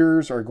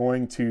readers are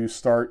going to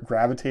start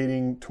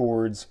gravitating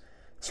towards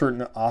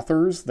certain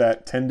authors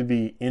that tend to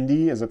be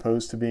indie as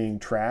opposed to being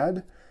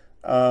trad,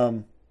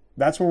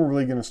 that's when we're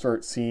really going to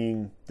start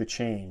seeing the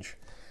change.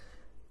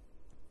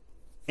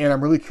 And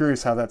I'm really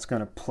curious how that's going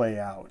to play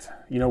out.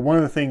 One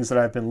of the things that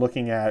I've been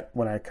looking at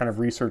when I kind of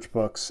research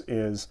books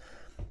is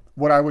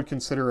what I would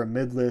consider a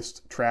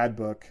mid-list trad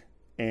book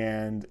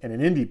and an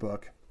indie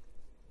book,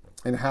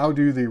 and how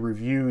do the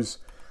reviews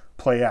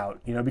play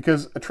out?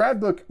 Because a trad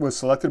book was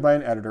selected by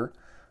an editor.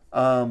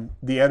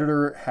 The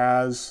editor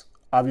has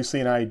obviously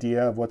an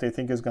idea of what they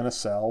think is going to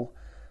sell.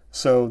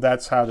 So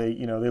that's how they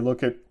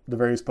look at the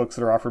various books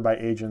that are offered by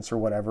agents or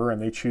whatever, and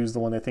they choose the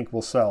one they think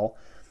will sell.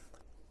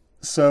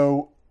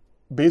 So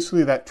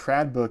basically that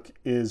trad book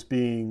is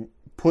being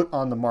put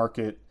on the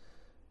market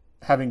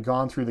having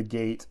gone through the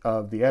gate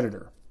of the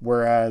editor,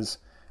 whereas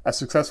a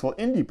successful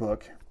indie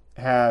book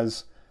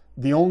has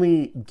the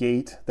only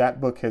gate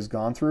that book has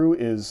gone through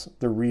is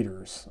the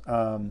readers.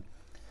 And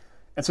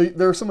so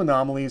there are some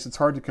anomalies. It's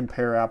hard to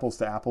compare apples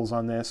to apples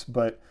on this,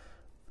 but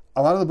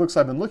a lot of the books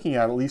I've been looking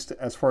at least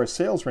as far as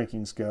sales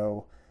rankings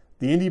go,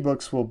 the indie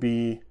books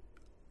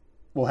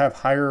will have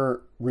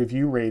higher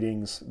review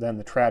ratings than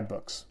the trad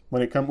books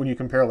when you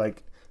compare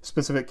like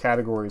specific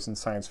categories in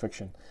science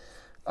fiction.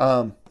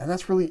 And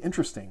that's really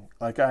interesting.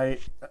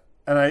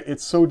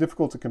 It's so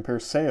difficult to compare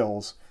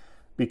sales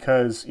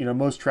because,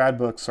 most trad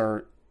books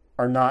are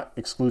not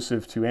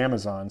exclusive to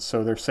Amazon.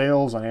 So their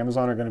sales on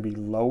Amazon are going to be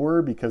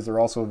lower because they're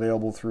also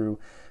available through,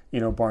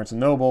 Barnes &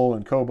 Noble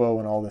and Kobo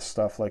and all this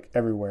stuff like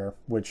everywhere,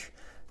 which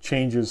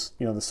changes,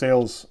 the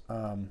sales,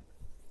 kind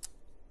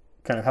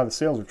of how the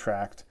sales are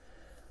tracked.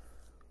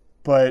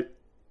 But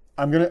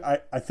I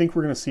think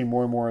we're going to see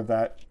more and more of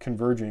that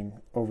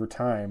converging over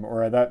time,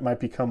 or that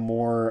might become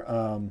more,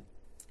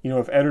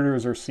 if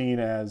editors are seen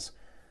as,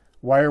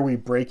 why are we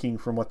breaking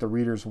from what the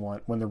readers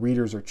want when the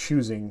readers are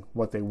choosing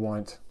what they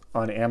want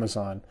on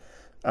Amazon,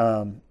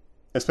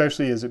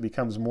 especially as it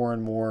becomes more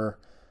and more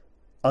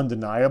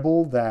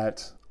undeniable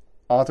that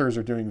authors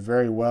are doing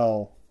very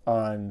well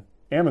on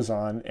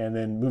Amazon and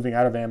then moving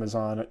out of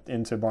Amazon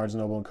into Barnes &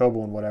 Noble and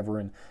Kobo and whatever,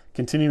 and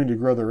continuing to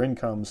grow their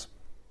incomes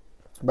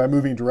by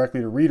moving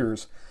directly to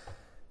readers.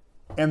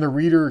 And the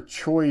reader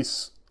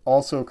choice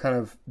also kind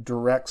of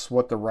directs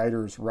what the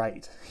writers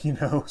write,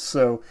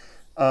 So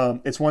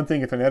it's one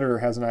thing if an editor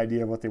has an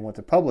idea of what they want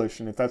to publish,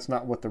 and if that's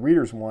not what the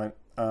readers want,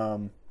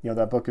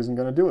 that book isn't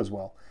going to do as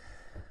well.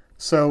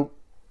 So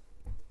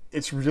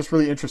it's just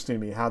really interesting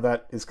to me how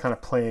that is kind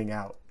of playing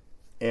out.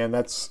 And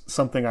that's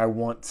something I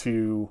want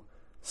to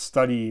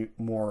study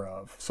more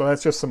of. So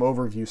that's just some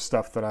overview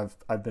stuff that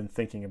I've been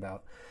thinking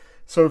about.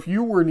 So if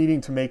you were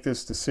needing to make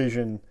this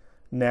decision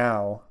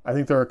now, I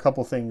think there are a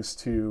couple things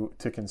to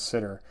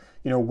consider.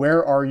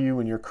 Where are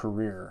you in your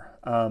career?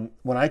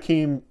 When I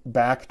came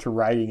back to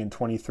writing in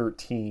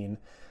 2013,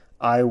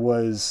 I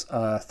was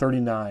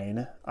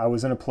 39. I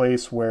was in a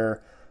place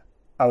where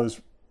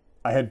I've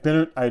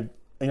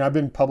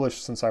been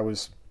published since I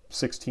was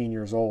 16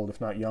 years old,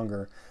 if not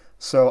younger.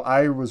 So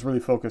I was really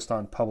focused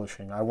on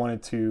publishing. I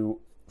wanted to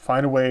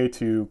find a way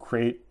to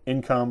create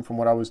income from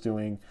what I was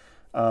doing,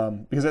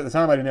 because at the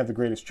time I didn't have the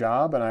greatest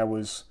job, and I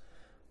was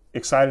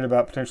excited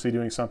about potentially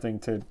doing something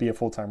to be a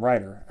full-time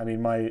writer. I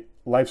mean, my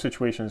life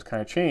situation has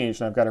kind of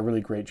changed, and I've got a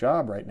really great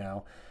job right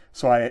now.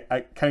 So I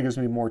kind of gives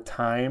me more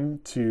time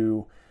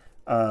to,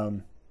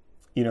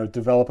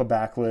 develop a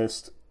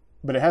backlist,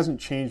 but it hasn't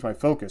changed my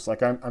focus.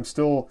 Like I'm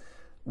still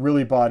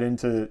really bought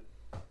into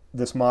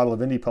this model of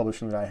indie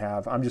publishing that I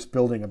have. I'm just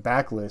building a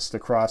backlist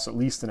across at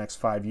least the next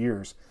 5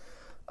 years.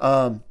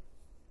 But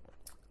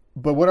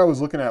what I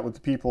was looking at with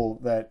the people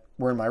that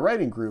were in my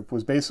writing group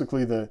was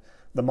basically the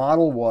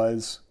model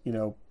was,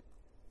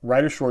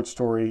 write a short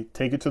story,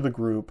 take it to the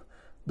group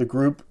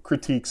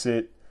critiques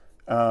it.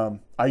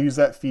 I use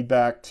that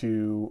feedback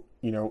to,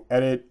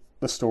 edit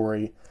the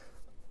story,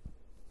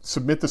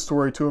 submit the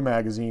story to a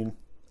magazine,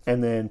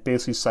 and then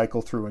basically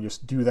cycle through and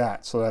just do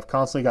that. So I've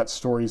constantly got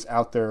stories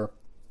out there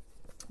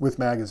with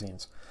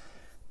magazines.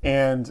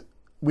 And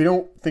we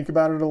don't think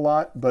about it a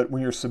lot, but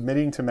when you're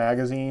submitting to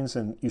magazines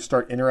and you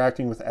start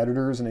interacting with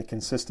editors in a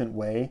consistent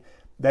way,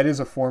 that is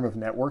a form of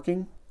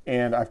networking.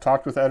 And I've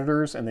talked with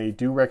editors, and they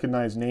do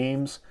recognize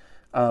names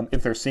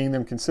if they're seeing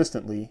them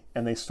consistently,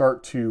 and they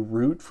start to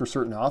root for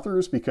certain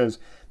authors, because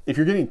if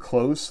you're getting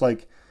close,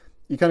 like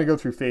you kind of go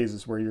through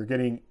phases where you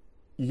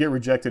get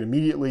rejected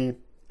immediately,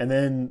 and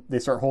then they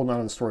start holding on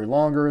to the story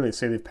longer. They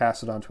say they've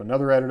passed it on to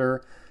another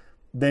editor.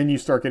 Then you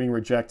start getting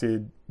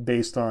rejected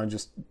based on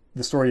just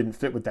the story didn't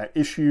fit with that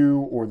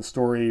issue, or the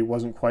story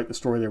wasn't quite the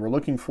story they were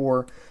looking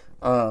for.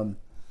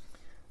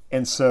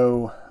 And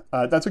so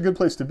that's a good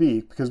place to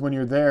be, because when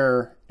you're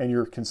there and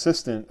you're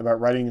consistent about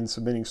writing and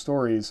submitting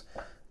stories,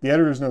 the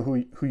editors know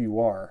who you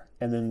are.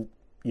 And then,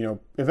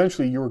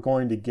 eventually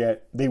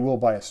they will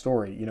buy a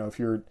story. If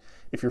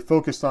you're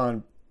focused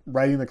on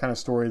writing the kind of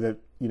story that,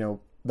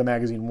 the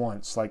magazine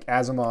wants, like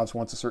Asimov's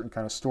wants a certain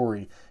kind of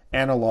story,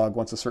 Analog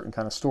wants a certain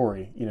kind of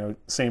story,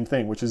 same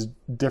thing, which is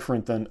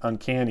different than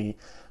Uncanny,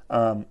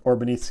 or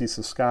Beneath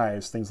Ceaseless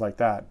Skies, things like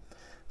that.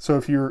 So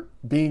if you're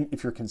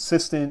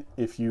consistent,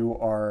 if you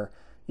are,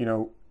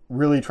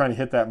 really trying to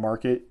hit that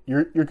market,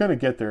 you're going to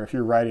get there if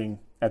you're writing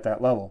at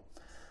that level.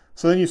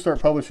 So then you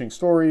start publishing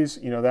stories,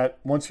 that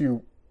once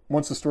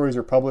the stories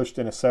are published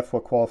in a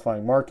SFWA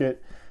qualifying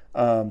market,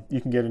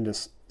 you can get into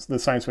the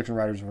Science Fiction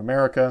Writers of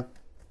America.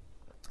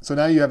 So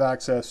now you have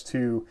access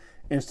to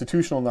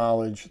institutional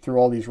knowledge through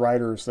all these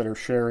writers that are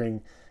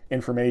sharing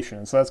information.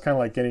 And so that's kind of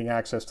like getting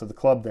access to the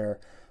club there.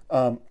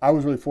 I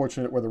was really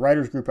fortunate where the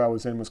writers group I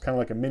was in was kind of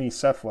like a mini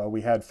SFWA.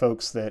 We had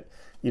folks that,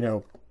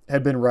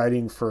 had been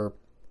writing for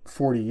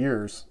 40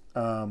 years.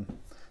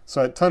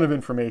 So a ton of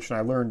information.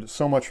 I learned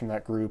so much from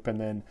that group. And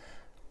then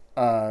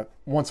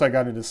once I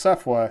got into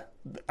SFWA,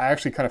 I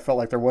actually kind of felt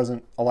like there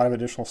wasn't a lot of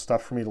additional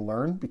stuff for me to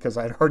learn, because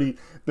I'd already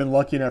been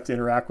lucky enough to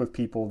interact with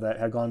people that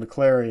had gone to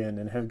Clarion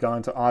and had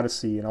gone to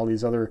Odyssey and all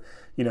these other,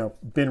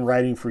 been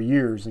writing for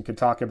years and could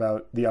talk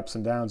about the ups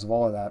and downs of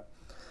all of that.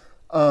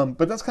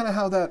 But that's kind of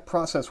how that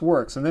process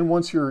works. And then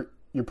once you're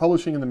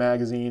publishing in the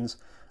magazines,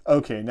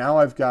 okay, now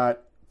I've got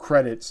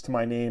credits to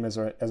my name as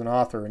an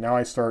author, and now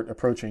I start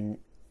approaching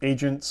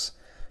agents.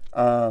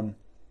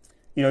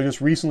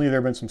 Just recently there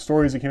have been some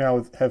stories that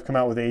have come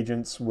out with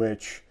agents,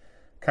 which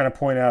kind of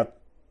point out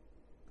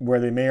where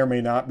they may or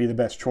may not be the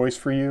best choice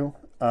for you.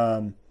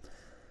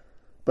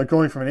 But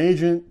going from an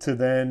agent to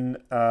then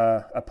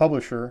a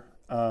publisher,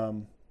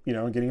 and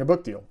getting a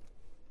book deal.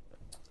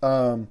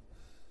 But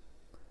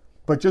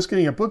just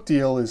getting a book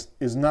deal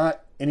is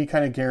not any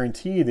kind of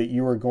guarantee that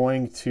you are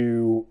going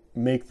to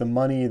make the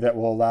money that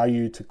will allow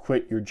you to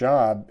quit your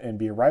job and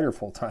be a writer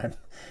full time.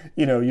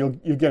 You'll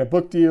get a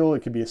book deal.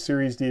 It could be a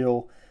series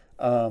deal,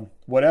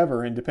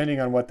 whatever. And depending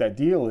on what that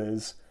deal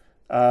is,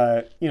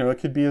 it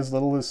could be as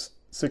little as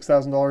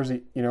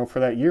 $6,000, for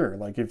that year.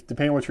 Like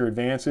depending on what your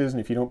advance is, and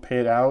if you don't pay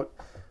it out,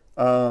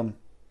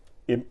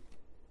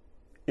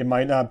 it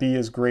might not be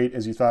as great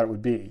as you thought it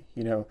would be.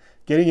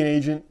 Getting an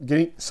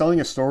agent, selling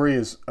a story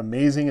is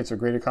amazing. It's a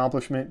great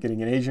accomplishment.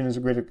 Getting an agent is a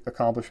great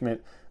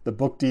accomplishment. The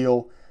book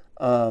deal,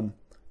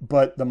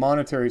 but the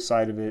monetary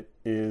side of it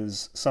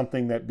is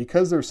something that,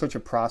 because there's such a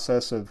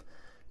process of,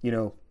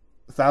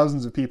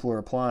 thousands of people are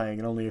applying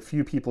and only a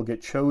few people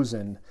get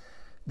chosen,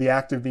 the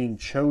act of being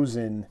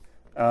chosen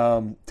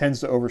tends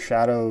to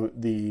overshadow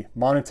the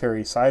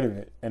monetary side of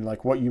it and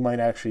like what you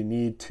might actually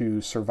need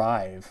to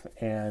survive.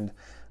 And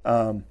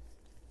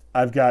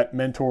I've got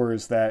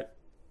mentors that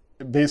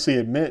basically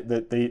admit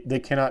that they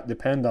cannot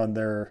depend on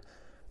their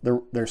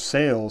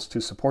sales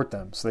to support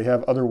them. So they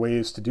have other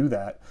ways to do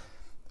that.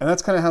 And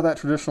that's kind of how that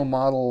traditional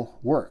model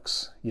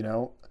works,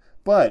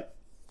 But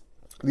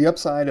the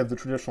upside of the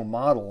traditional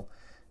model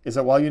is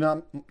that while you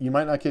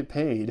might not get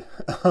paid,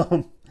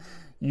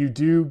 you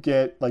do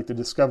get like the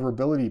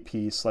discoverability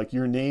piece. Like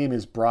your name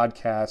is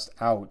broadcast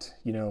out,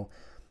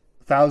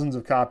 thousands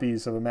of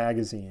copies of a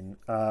magazine.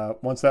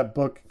 Once that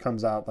book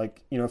comes out,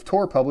 like, if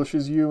Tor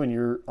publishes you and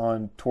you're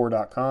on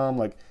Tor.com,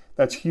 like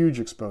that's huge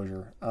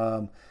exposure.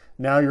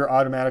 Now you're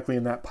automatically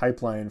in that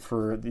pipeline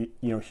for the,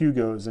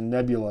 Hugos and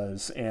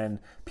Nebulas, and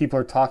people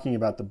are talking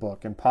about the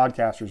book, and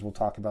podcasters will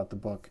talk about the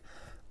book.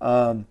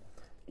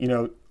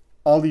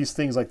 All these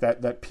things like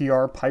that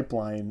PR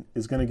pipeline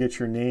is going to get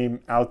your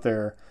name out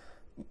there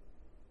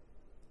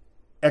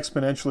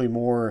exponentially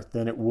more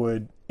than it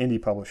would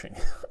indie publishing.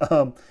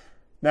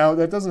 Now,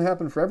 that doesn't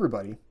happen for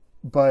everybody,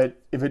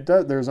 but if it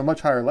does, there's a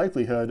much higher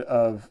likelihood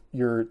of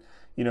your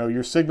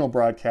signal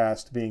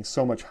broadcast being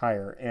so much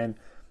higher. And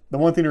the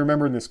one thing to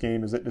remember in this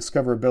game is that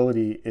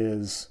discoverability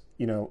is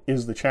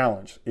the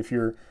challenge. If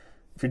you're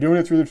doing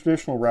it through the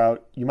traditional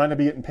route, you might not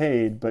be getting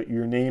paid, but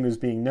your name is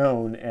being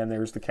known, and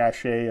there's the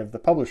cachet of the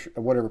publisher,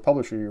 of whatever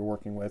publisher you're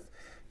working with,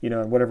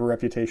 and whatever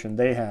reputation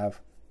they have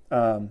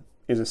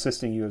is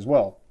assisting you as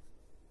well.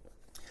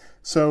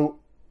 So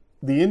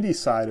the indie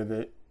side of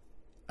it,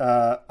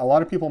 a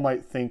lot of people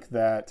might think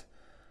that,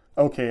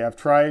 okay, I've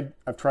tried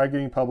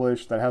getting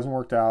published, that hasn't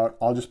worked out.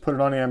 I'll just put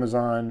it on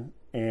Amazon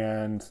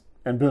and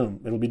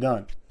boom, it'll be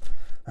done.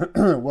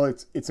 Well,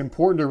 it's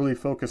important to really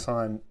focus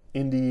on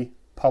indie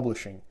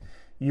publishing.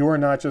 You are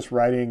not just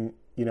writing,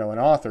 an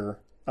author.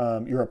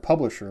 You're a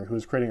publisher who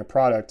is creating a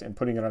product and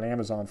putting it on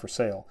Amazon for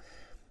sale.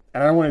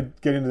 And I don't want to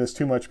get into this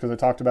too much because I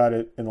talked about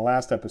it in the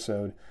last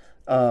episode.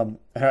 How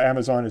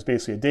Amazon is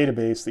basically a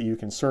database that you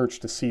can search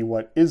to see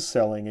what is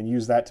selling and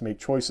use that to make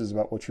choices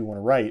about what you want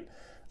to write,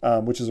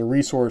 which is a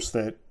resource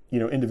that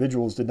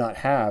individuals did not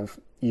have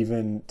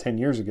even 10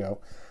 years ago.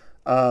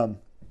 But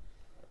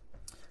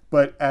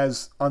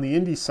as on the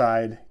indie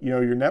side,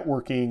 your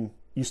networking,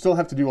 you still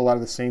have to do a lot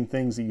of the same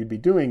things that you'd be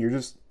doing. You're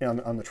just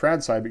on the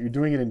trad side, but you're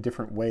doing it in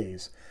different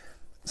ways.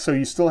 So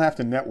you still have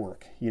to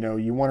network.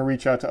 You want to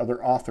reach out to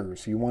other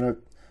authors. You want to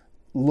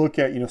look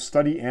at,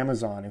 study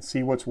Amazon and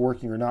see what's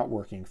working or not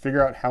working.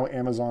 Figure out how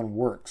Amazon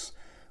works.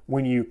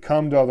 When you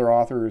come to other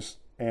authors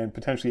and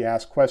potentially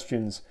ask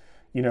questions,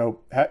 do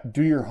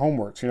your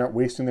homework so you're not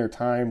wasting their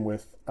time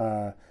with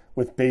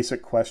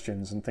basic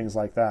questions and things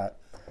like that.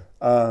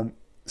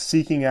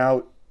 Seeking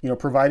out,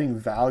 providing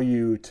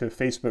value to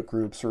Facebook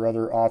groups or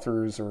other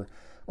authors or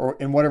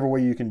in whatever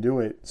way you can do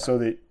it so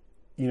that,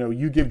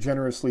 you give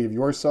generously of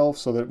yourself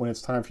so that when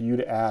it's time for you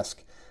to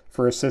ask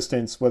for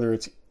assistance, whether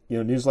it's,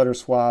 newsletter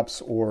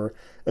swaps or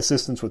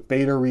assistance with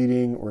beta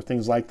reading or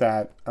things like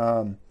that,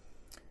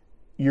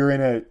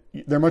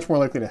 they're much more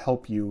likely to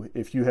help you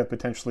if you have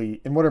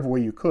potentially, in whatever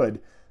way you could,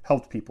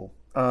 helped people.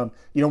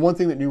 One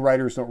thing that new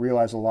writers don't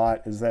realize a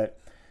lot is that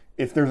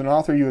if there's an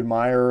author you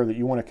admire that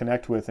you want to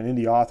connect with, an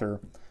indie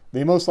author,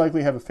 they most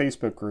likely have a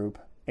Facebook group.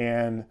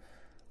 And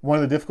one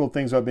of the difficult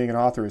things about being an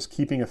author is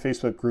keeping a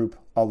Facebook group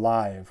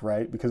alive,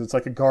 right? Because it's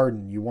like a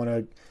garden. You want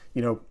to,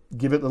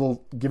 give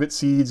it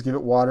seeds, give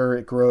it water,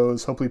 it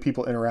grows. Hopefully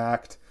people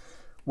interact.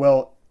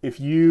 Well, if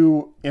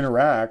you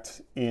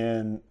interact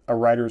in a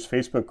writer's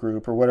Facebook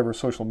group or whatever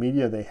social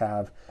media they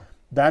have,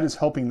 that is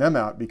helping them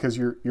out because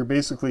you're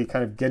basically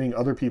kind of getting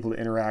other people to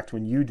interact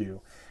when you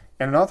do.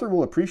 And an author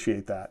will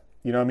appreciate that.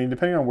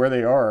 Depending on where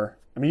they are,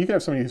 you can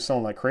have somebody who's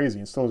selling like crazy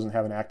and still doesn't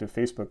have an active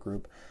Facebook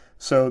group.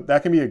 So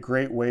that can be a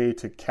great way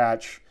to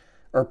catch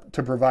or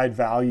to provide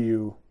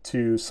value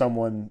to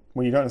someone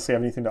when you don't necessarily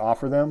have anything to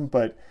offer them,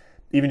 but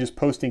even just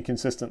posting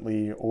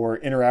consistently or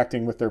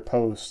interacting with their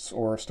posts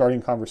or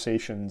starting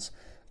conversations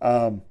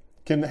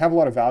can have a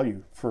lot of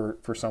value for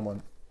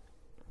someone.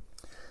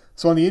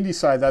 So on the indie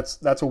side,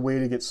 that's a way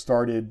to get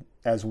started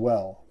as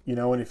well.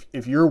 And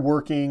if you're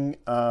working,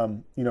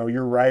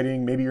 you're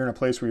writing, maybe you're in a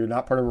place where you're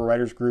not part of a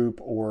writer's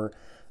group or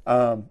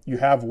you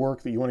have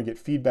work that you want to get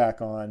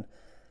feedback on,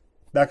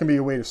 that can be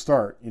a way to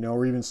start,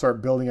 or even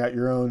start building out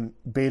your own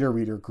beta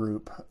reader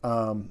group.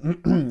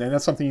 And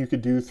that's something you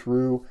could do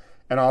through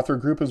an author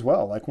group as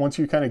well. Like once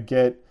you kind of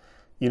get,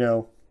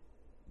 demonstrate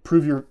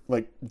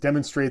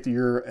that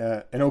you're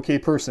an okay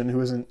person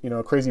who isn't,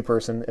 a crazy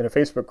person in a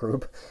Facebook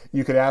group,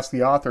 you could ask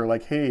the author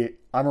like, hey,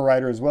 I'm a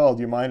writer as well.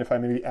 Do you mind if I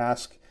maybe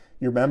ask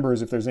your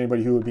members if there's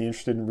anybody who would be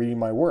interested in reading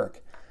my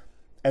work?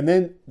 And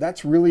then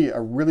that's really a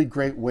really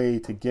great way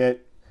to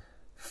get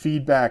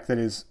feedback that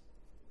is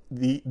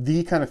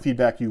the kind of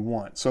feedback you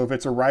want. So if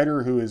it's a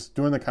writer who is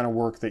doing the kind of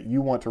work that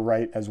you want to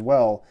write as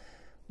well,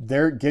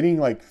 they're getting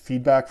like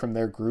feedback from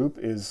their group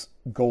is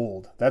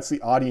gold. That's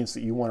the audience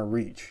that you want to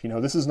reach.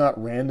 This is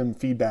not random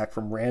feedback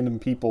from random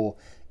people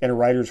in a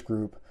writer's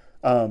group.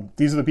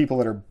 These are the people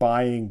that are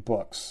buying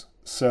books.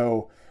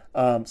 So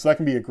that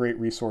can be a great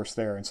resource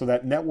there. And so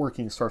that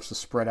networking starts to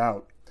spread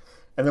out.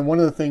 And then one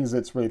of the things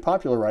that's really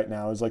popular right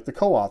now is like the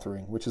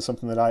co-authoring, which is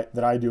something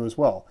that I do as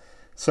well.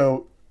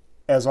 So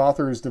as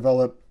authors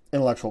develop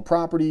intellectual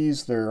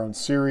properties, their own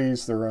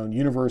series, their own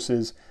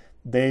universes,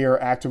 they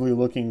are actively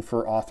looking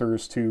for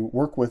authors to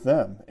work with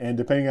them. And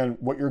depending on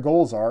what your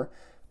goals are,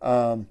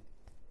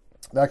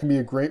 that can be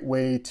a great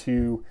way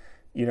to,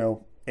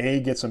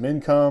 get some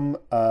income,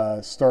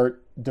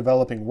 start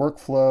developing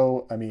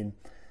workflow.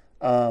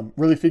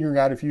 Really figuring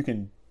out if you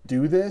can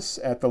do this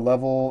at the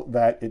level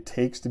that it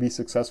takes to be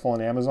successful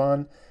on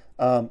Amazon.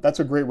 That's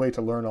a great way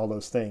to learn all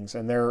those things.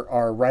 And there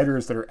are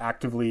writers that are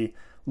actively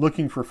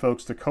looking for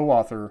folks to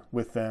co-author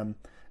with them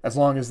as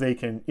long as they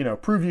can,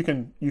 prove you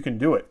can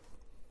do it.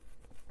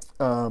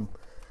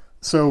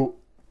 So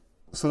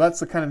that's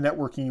the kind of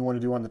networking you want to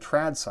do on the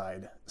trad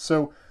side.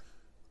 So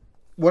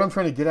what I'm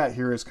trying to get at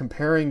here is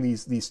comparing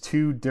these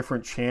two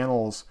different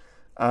channels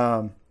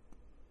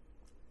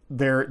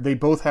they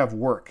both have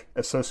work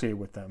associated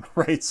with them,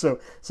 right? So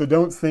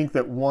don't think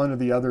that one or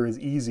the other is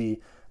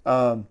easy.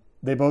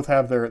 They both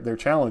have their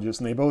challenges,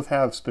 and they both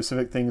have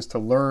specific things to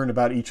learn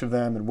about each of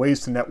them, and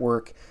ways to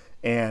network,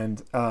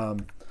 and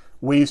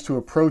ways to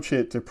approach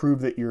it to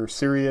prove that you're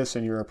serious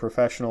and you're a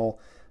professional.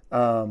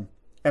 And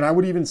I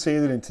would even say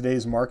that in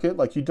today's market,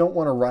 like, you don't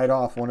want to write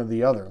off one or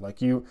the other.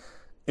 Like,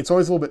 it's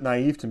always a little bit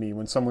naive to me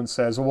when someone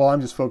says, well,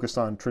 I'm just focused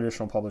on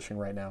traditional publishing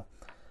right now.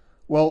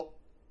 Well,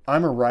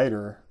 I'm a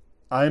writer.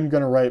 I'm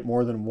going to write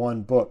more than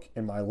one book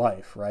in my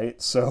life,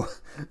 right? So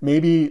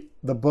maybe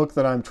the book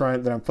that I'm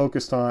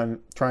focused on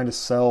trying to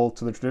sell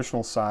to the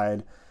traditional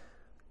side,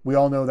 we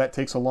all know that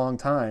takes a long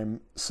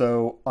time.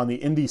 So on the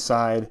indie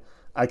side,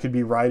 I could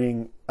be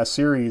writing a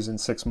series in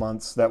 6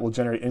 months that will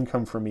generate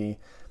income for me.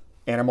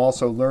 And I'm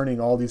also learning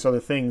all these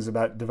other things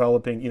about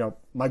developing.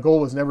 My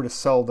goal was never to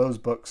sell those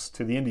books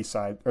to the indie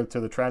side or to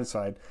the trad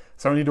side.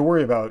 So I don't need to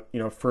worry about,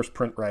 first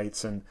print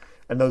rights and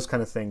those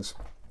kind of things.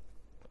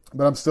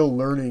 But I'm still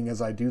learning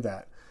as I do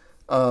that.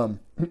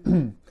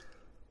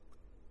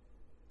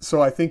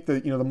 So I think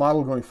that, the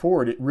model going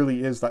forward, it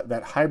really is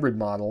that hybrid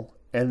model.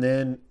 And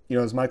then,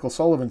 as Michael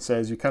Sullivan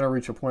says, you kind of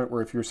reach a point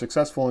where if you're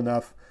successful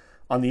enough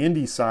on the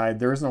indie side,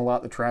 there isn't a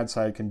lot the trad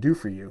side can do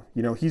for you.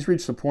 He's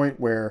reached a point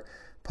where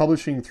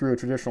publishing through a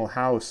traditional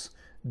house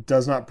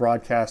does not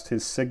broadcast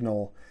his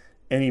signal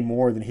any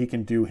more than he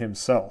can do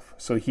himself.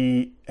 So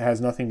he has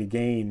nothing to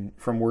gain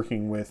from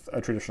working with a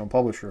traditional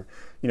publisher.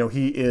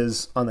 He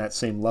is on that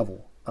same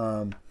level.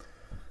 And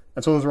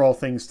so those are all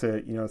things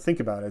to, think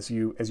about as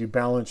you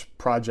balance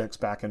projects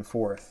back and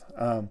forth.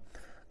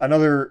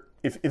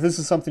 If this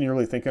is something you're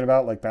really thinking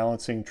about, like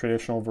balancing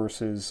traditional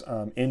versus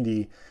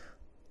indie,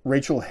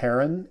 Rachel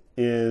Herron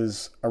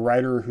is a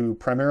writer who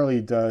primarily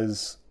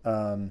does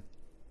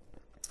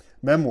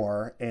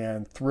memoir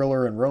and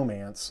thriller and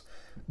romance,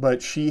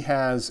 but she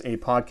has a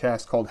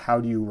podcast called How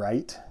Do You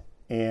Write?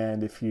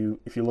 And if you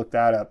look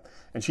that up,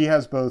 and she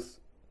has both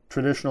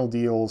traditional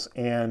deals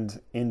and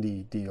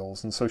indie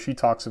deals, and so she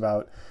talks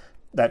about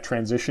that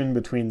transition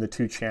between the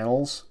two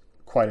channels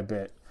quite a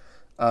bit.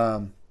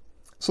 So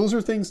those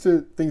are things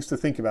to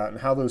think about,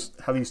 and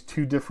how these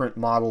two different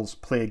models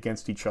play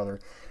against each other,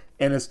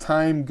 and as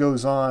time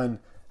goes on,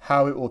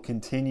 how it will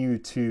continue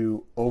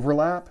to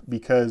overlap,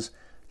 because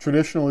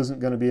traditional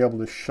isn't going to be able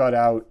to shut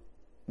out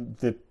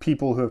the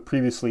people who have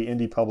previously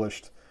indie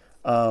published,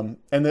 and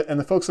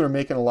the folks that are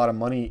making a lot of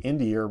money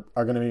indie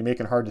are going to be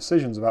making hard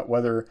decisions about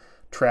whether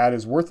trad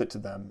is worth it to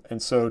them.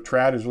 And so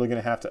trad is really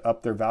going to have to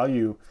up their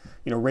value,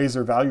 raise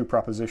their value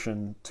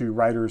proposition to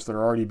writers that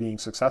are already being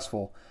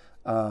successful.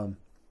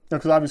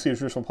 Because obviously a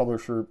traditional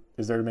publisher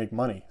is there to make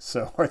money.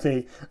 So are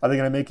they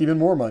going to make even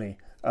more money?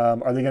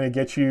 Are they going to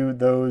get you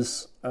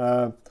those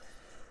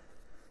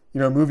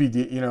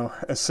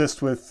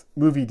assist with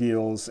movie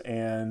deals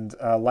and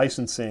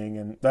licensing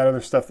and that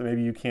other stuff that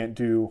maybe you can't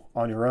do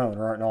on your own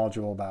or aren't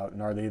knowledgeable about?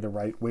 And are they the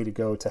right way to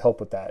go to help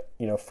with that?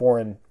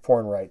 Foreign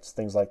rights,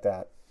 things like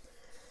that.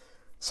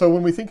 So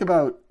when we think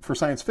about, for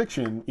science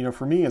fiction,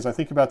 for me, as I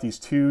think about these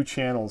two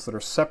channels that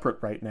are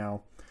separate right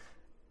now,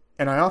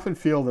 and I often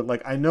feel that,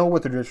 like, I know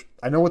what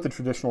the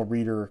traditional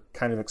reader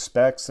kind of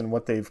expects and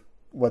what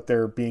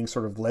they're being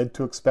sort of led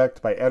to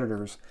expect by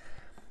editors.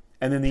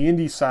 And then the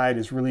indie side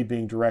is really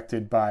being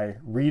directed by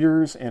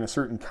readers and a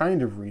certain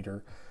kind of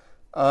reader.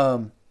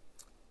 I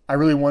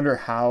really wonder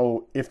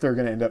if they're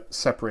going to end up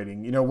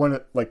separating.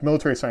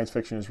 Military science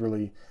fiction is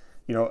really,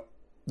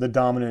 the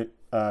dominant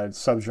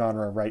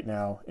subgenre right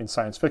now in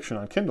science fiction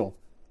on Kindle.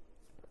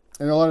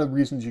 And a lot of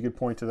reasons you could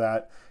point to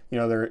that.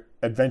 They're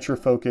adventure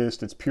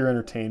focused. It's pure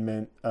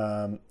entertainment.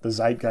 The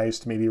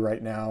zeitgeist maybe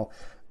right now,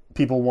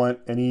 people want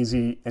an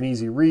easy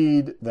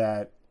read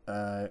that.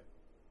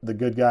 The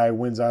good guy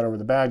wins out over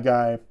the bad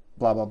guy,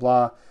 blah, blah,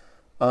 blah.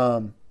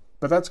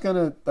 But that's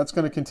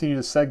gonna continue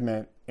to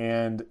segment.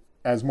 And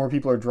as more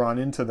people are drawn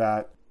into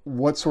that,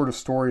 what sort of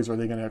stories are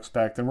they going to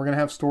expect? And we're going to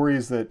have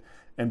stories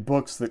and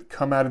books that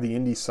come out of the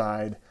indie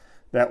side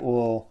that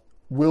will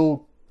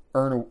win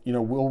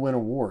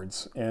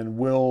awards and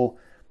will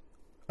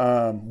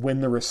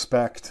win the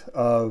respect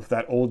of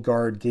that old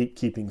guard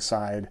gatekeeping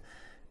side.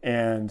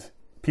 And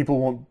people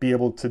won't be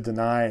able to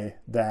deny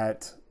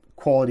that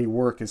quality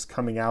work is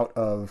coming out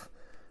of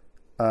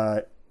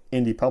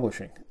indie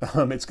publishing.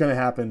 It's going to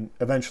happen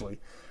eventually.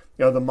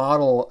 The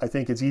model, I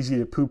think it's easy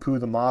to poo-poo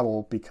the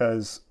model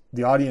because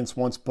the audience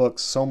wants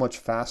books so much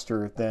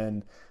faster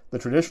than the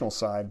traditional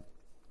side.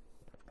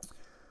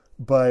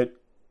 But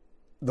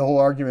the whole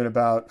argument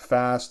about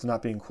fast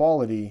not being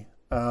quality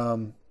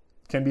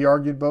can be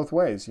argued both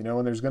ways,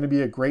 and there's going to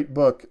be a great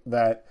book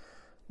that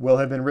will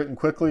have been written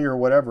quickly or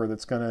whatever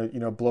that's going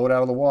to, blow it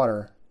out of the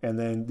water. And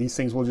then these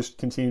things will just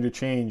continue to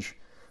change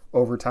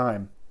over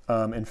time.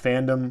 And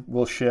fandom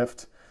will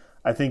shift.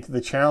 I think the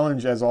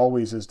challenge, as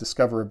always, is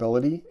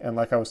discoverability. And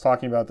like I was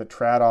talking about, that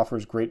trad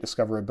offers great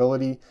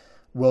discoverability.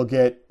 We'll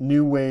get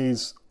new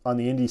ways on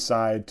the indie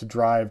side to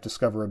drive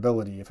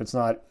discoverability. If it's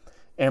not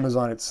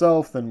Amazon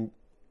itself, then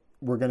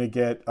we're going to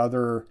get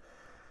other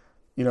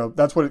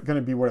that's what it's going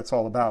to be, what it's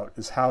all about,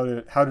 is how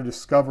to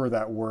discover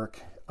that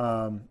work.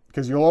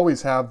 Because you'll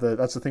always have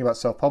that's the thing about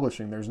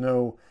self-publishing. There's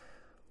no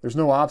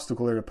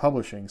obstacle there to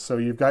publishing. So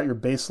you've got your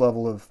base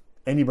level of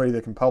anybody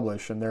that can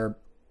publish, and there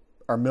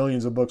are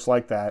millions of books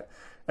like that.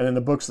 And then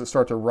the books that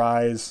start to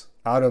rise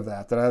out of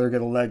that either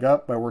get a leg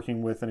up by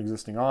working with an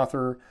existing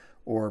author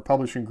or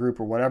publishing group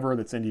or whatever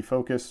that's indie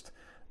focused.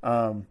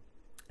 And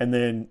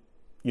then,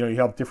 you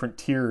have different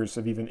tiers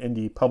of even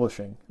indie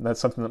publishing. And that's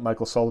something that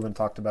Michael Sullivan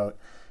talked about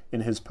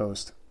in his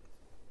post.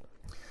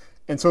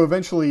 And so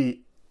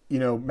eventually,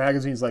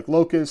 magazines like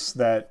Locus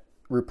that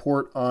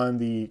report on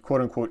the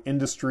quote unquote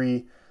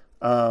industry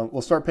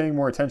will start paying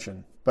more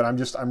attention. But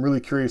I'm really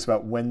curious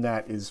about when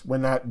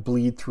that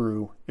bleed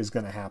through is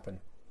going to happen.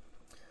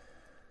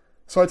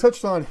 So I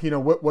touched on,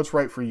 what's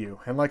right for you.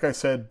 And like I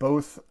said,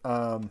 both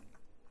have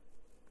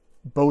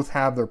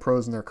their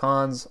pros and their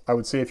cons. I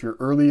would say if you're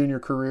early in your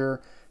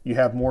career, you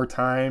have more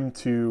time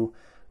to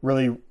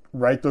really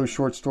write those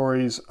short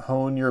stories,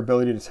 hone your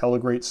ability to tell a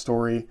great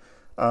story,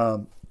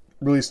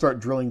 really start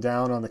drilling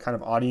down on the kind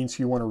of audience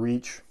you want to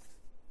reach.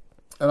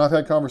 And I've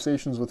had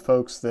conversations with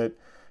folks that,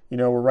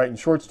 were writing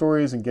short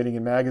stories and getting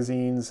in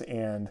magazines,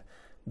 and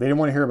they didn't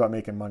want to hear about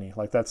making money.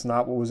 Like, that's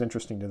not what was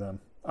interesting to them.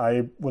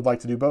 I would like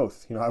to do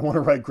both. I want to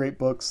write great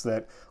books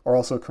that are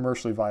also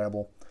commercially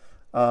viable.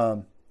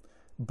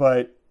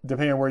 But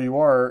depending on where you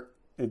are,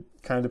 it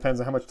kind of depends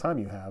on how much time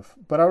you have.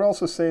 But I would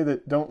also say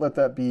that don't let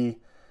that be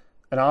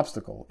an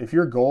obstacle. If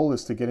your goal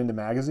is to get into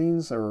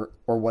magazines or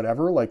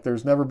whatever, like,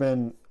 there's never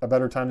been a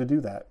better time to do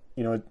that.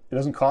 It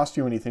doesn't cost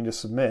you anything to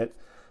submit.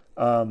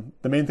 The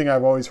main thing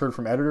I've always heard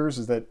from editors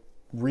is that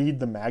read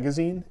the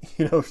magazine.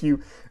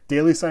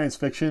 Daily Science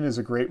Fiction is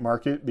a great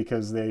market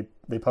because they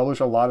publish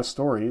a lot of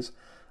stories.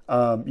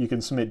 You can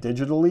submit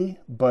digitally,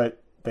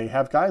 but they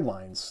have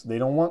guidelines. They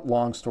don't want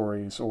long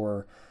stories,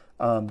 or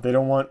they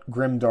don't want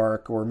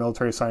grimdark or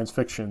military science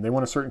fiction. They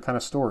want a certain kind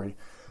of story.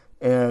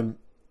 And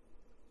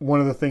one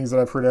of the things that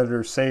I've heard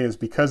editors say is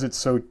because it's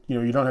so,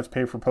 you don't have to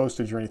pay for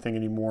postage or anything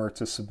anymore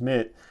to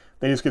submit,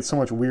 they just get so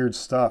much weird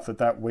stuff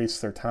that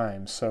wastes their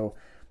time. So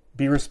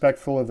be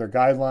respectful of their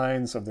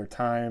guidelines, of their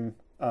time.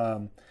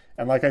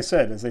 And like I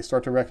said, as they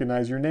start to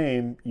recognize your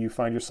name, you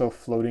find yourself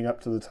floating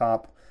up to the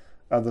top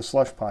of the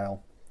slush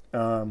pile.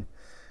 And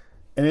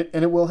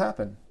it will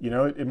happen.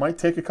 It might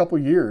take a couple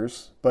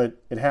years,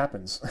 but it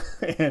happens.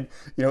 And,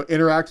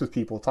 interact with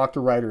people, talk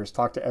to writers,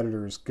 talk to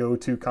editors, go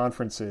to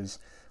conferences,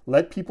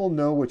 let people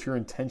know what your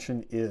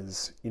intention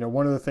is.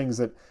 One of the things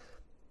that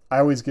I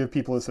always give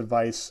people this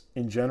advice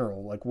in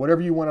general, like,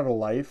 whatever you want out of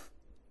life,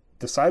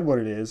 decide what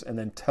it is and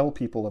then tell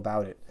people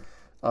about it.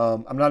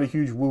 I'm not a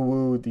huge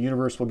woo-woo, the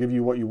universe will give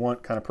you what you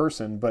want kind of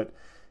person, but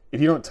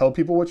if you don't tell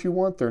people what you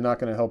want, they're not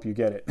going to help you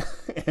get it.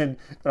 and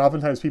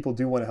oftentimes people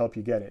do want to help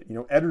you get it.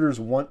 Editors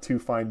want to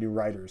find new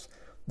writers.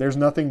 There's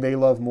nothing they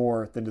love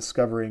more than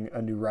discovering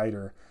a new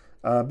writer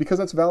because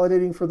that's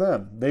validating for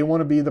them. They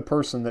want to be the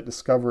person that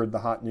discovered the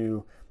hot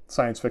new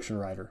science fiction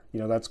writer.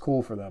 That's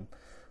cool for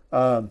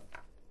them.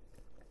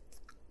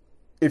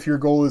 If your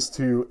goal is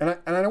to, and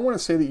I don't want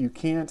to say that you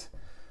can't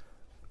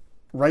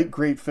write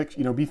great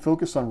fiction, be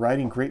focused on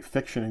writing great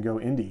fiction and go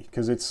indie,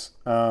 because it's,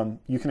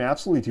 you can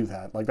absolutely do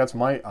that. Like,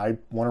 I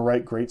want to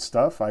write great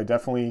stuff. I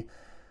definitely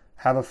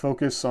have a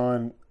focus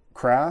on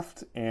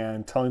craft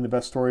and telling the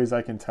best stories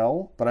I can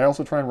tell, but I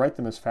also try and write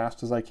them as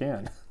fast as I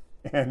can.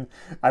 And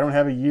I don't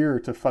have a year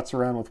to futz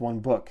around with one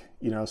book,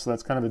 so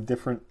that's kind of a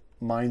different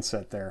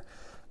mindset there.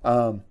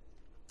 So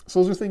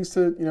those are things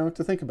to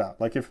think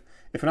about. Like, if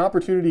an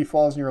opportunity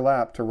falls in your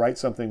lap to write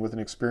something with an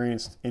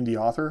experienced indie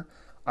author,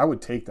 I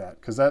would take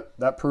that, because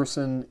that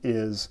person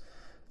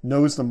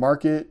knows the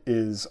market,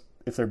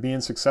 if they're being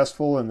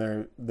successful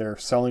and they're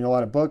selling a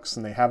lot of books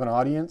and they have an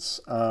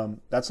audience,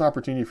 that's an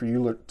opportunity for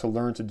you to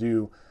learn to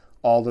do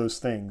all those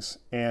things.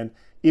 And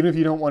even if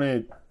you don't want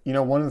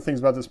to, one of the things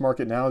about this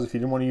market now is if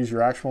you didn't want to use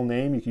your actual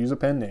name, you can use a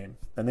pen name,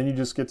 and then you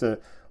just get to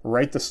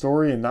write the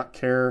story and not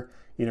care.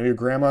 Your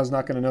grandma's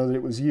not going to know that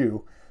it was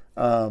you,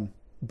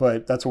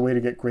 but that's a way to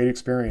get great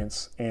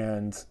experience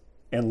and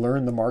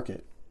learn the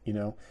market.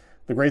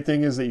 The great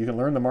thing is that you can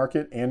learn the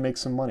market and make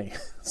some money.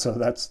 So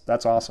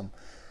that's awesome.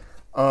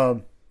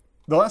 The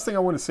last thing I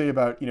want to say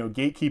about,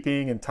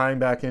 gatekeeping and tying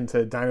back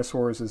into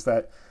dinosaurs is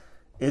that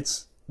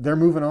they're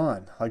moving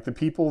on. Like, the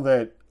people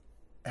that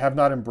have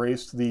not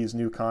embraced these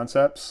new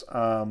concepts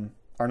are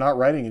not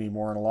writing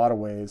anymore in a lot of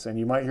ways. And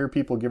you might hear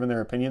people giving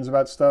their opinions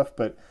about stuff,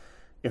 but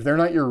if they're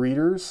not your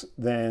readers,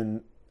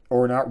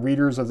 or not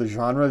readers of the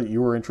genre that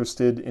you were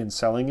interested in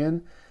selling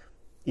in,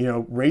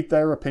 rate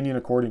their opinion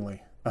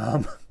accordingly.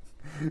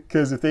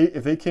 Because if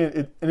they can't,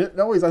 I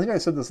think I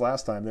said this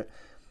last time, that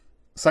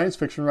science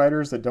fiction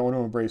writers that don't want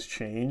to embrace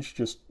change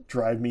just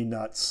drive me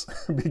nuts.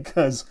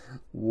 Because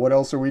what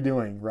else are we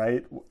doing,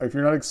 right? If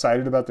you're not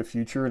excited about the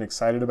future and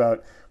excited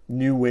about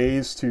new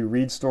ways to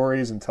read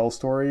stories and tell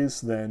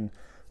stories, then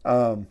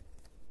I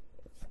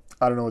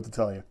don't know what to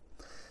tell you.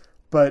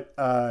 But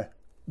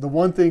the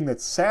one thing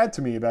that's sad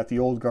to me about the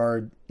old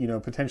guard,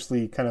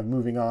 potentially kind of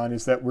moving on,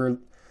 is that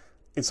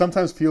it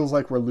sometimes feels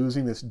like we're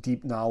losing this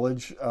deep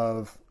knowledge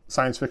of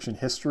science fiction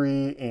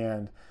history,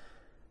 and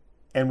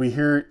we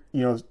hear,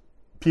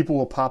 people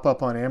will pop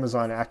up on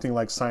Amazon acting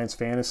like science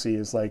fantasy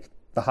is like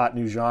the hot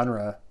new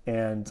genre.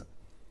 And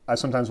I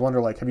sometimes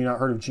wonder, like, have you not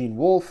heard of Gene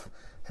Wolfe?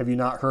 Have you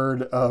not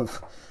heard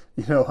of,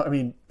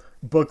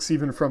 books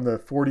even from the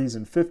 40s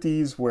and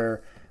 50s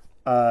where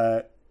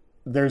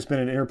there's been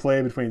an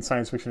interplay between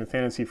science fiction and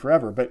fantasy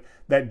forever? But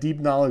that deep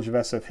knowledge of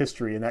SF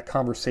history and that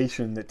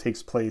conversation that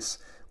takes place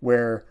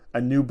where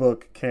a new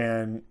book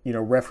can,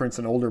 reference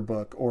an older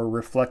book or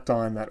reflect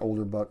on that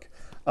older book.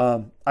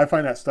 I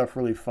find that stuff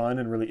really fun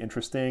and really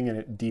interesting, and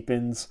it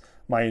deepens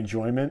my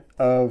enjoyment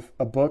of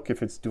a book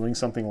if it's doing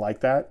something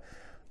like that.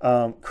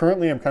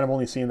 Currently, I'm kind of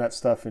only seeing that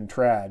stuff in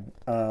trad,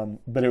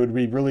 but it would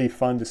be really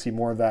fun to see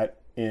more of that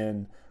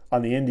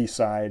on the indie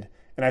side.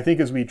 And I think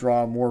as we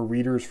draw more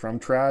readers from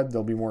trad,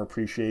 there'll be more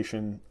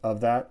appreciation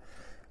of that.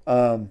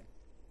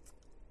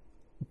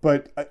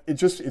 But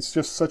it's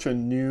just such a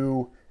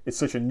new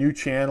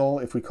channel.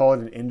 If we call it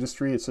an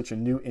industry, it's such a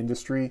new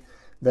industry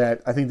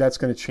that I think that's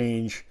going to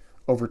change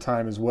over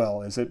time as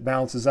well, as it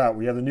balances out.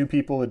 We have the new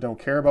people that don't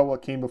care about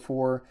what came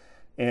before,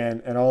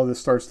 and all of this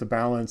starts to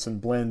balance and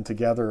blend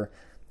together.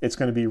 It's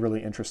going to be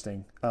really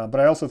interesting. But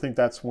I also think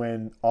that's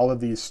when all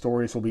of these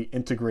stories will be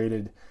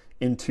integrated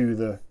into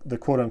the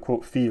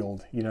quote-unquote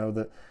field,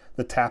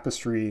 the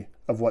tapestry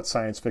of what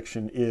science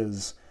fiction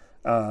is,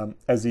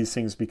 as these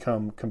things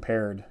become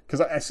compared.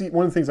 Because I see,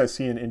 one of the things I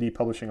see in indie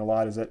publishing a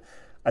lot is that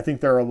I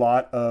think there are a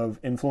lot of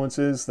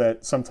influences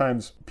that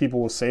sometimes people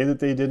will say that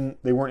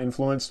they weren't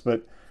influenced,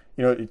 but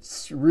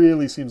it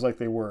really seems like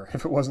they were.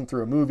 If it wasn't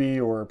through a movie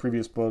or a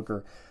previous book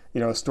or,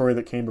 a story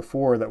that came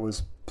before that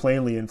was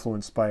plainly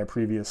influenced by a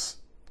previous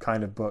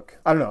kind of book.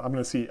 I don't know.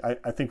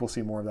 I think we'll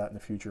see more of that in the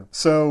future.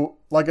 So,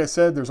 like I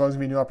said, there's always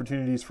going to be new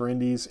opportunities for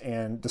indies,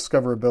 and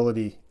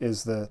discoverability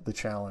is the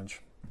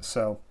challenge.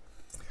 So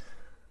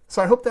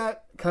I hope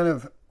that kind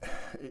of,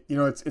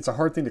 it's a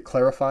hard thing to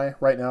clarify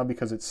right now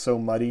because it's so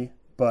muddy,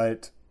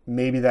 but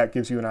maybe that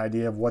gives you an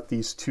idea of what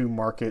these two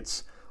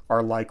markets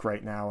are like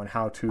right now and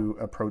how to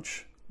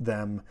approach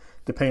them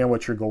depending on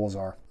what your goals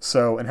are.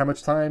 So, and how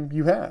much time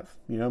you have.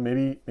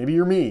 Maybe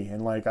you're me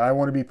and like I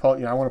want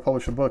to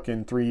publish a book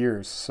in 3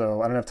 years,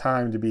 so I don't have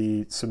time to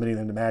be submitting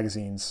them to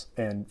magazines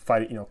and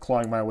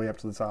clawing my way up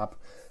to the top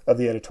of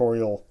the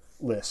editorial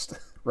list,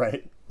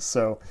 right?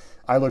 So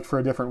I looked for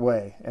a different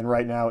way, and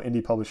right now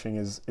indie publishing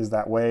is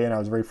that way, and I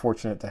was very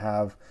fortunate to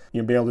have be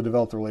able to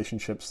develop the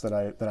relationships that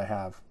I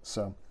have.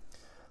 So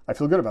I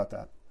feel good about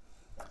that.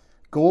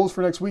 Goals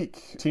for next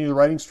week: continue the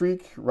writing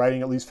streak,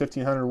 writing at least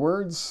 1,500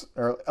 words,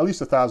 or at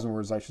least 1,000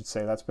 words, I should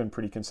say. That's been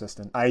pretty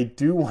consistent. I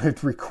do want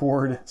to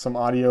record some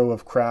audio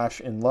of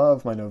Crash in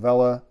Love, my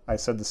novella. I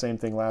said the same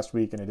thing last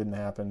week and it didn't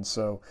happen.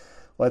 So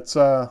let's,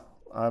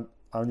 I'm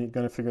going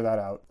to figure that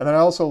out. And then I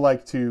also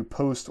like to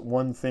post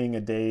one thing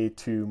a day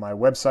to my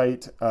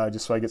website,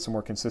 just so I get some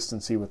more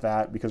consistency with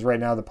that, because right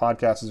now the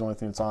podcast is the only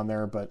thing that's on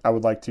there, but I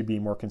would like to be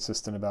more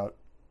consistent about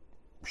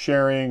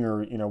sharing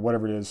or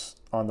whatever it is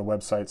on the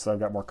website, so I've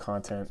got more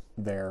content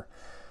there.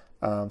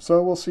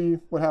 So we'll see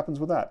what happens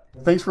with that.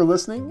 Thanks for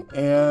listening,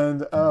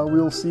 and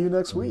we'll see you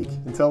next week.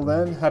 Until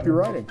then, happy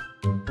writing.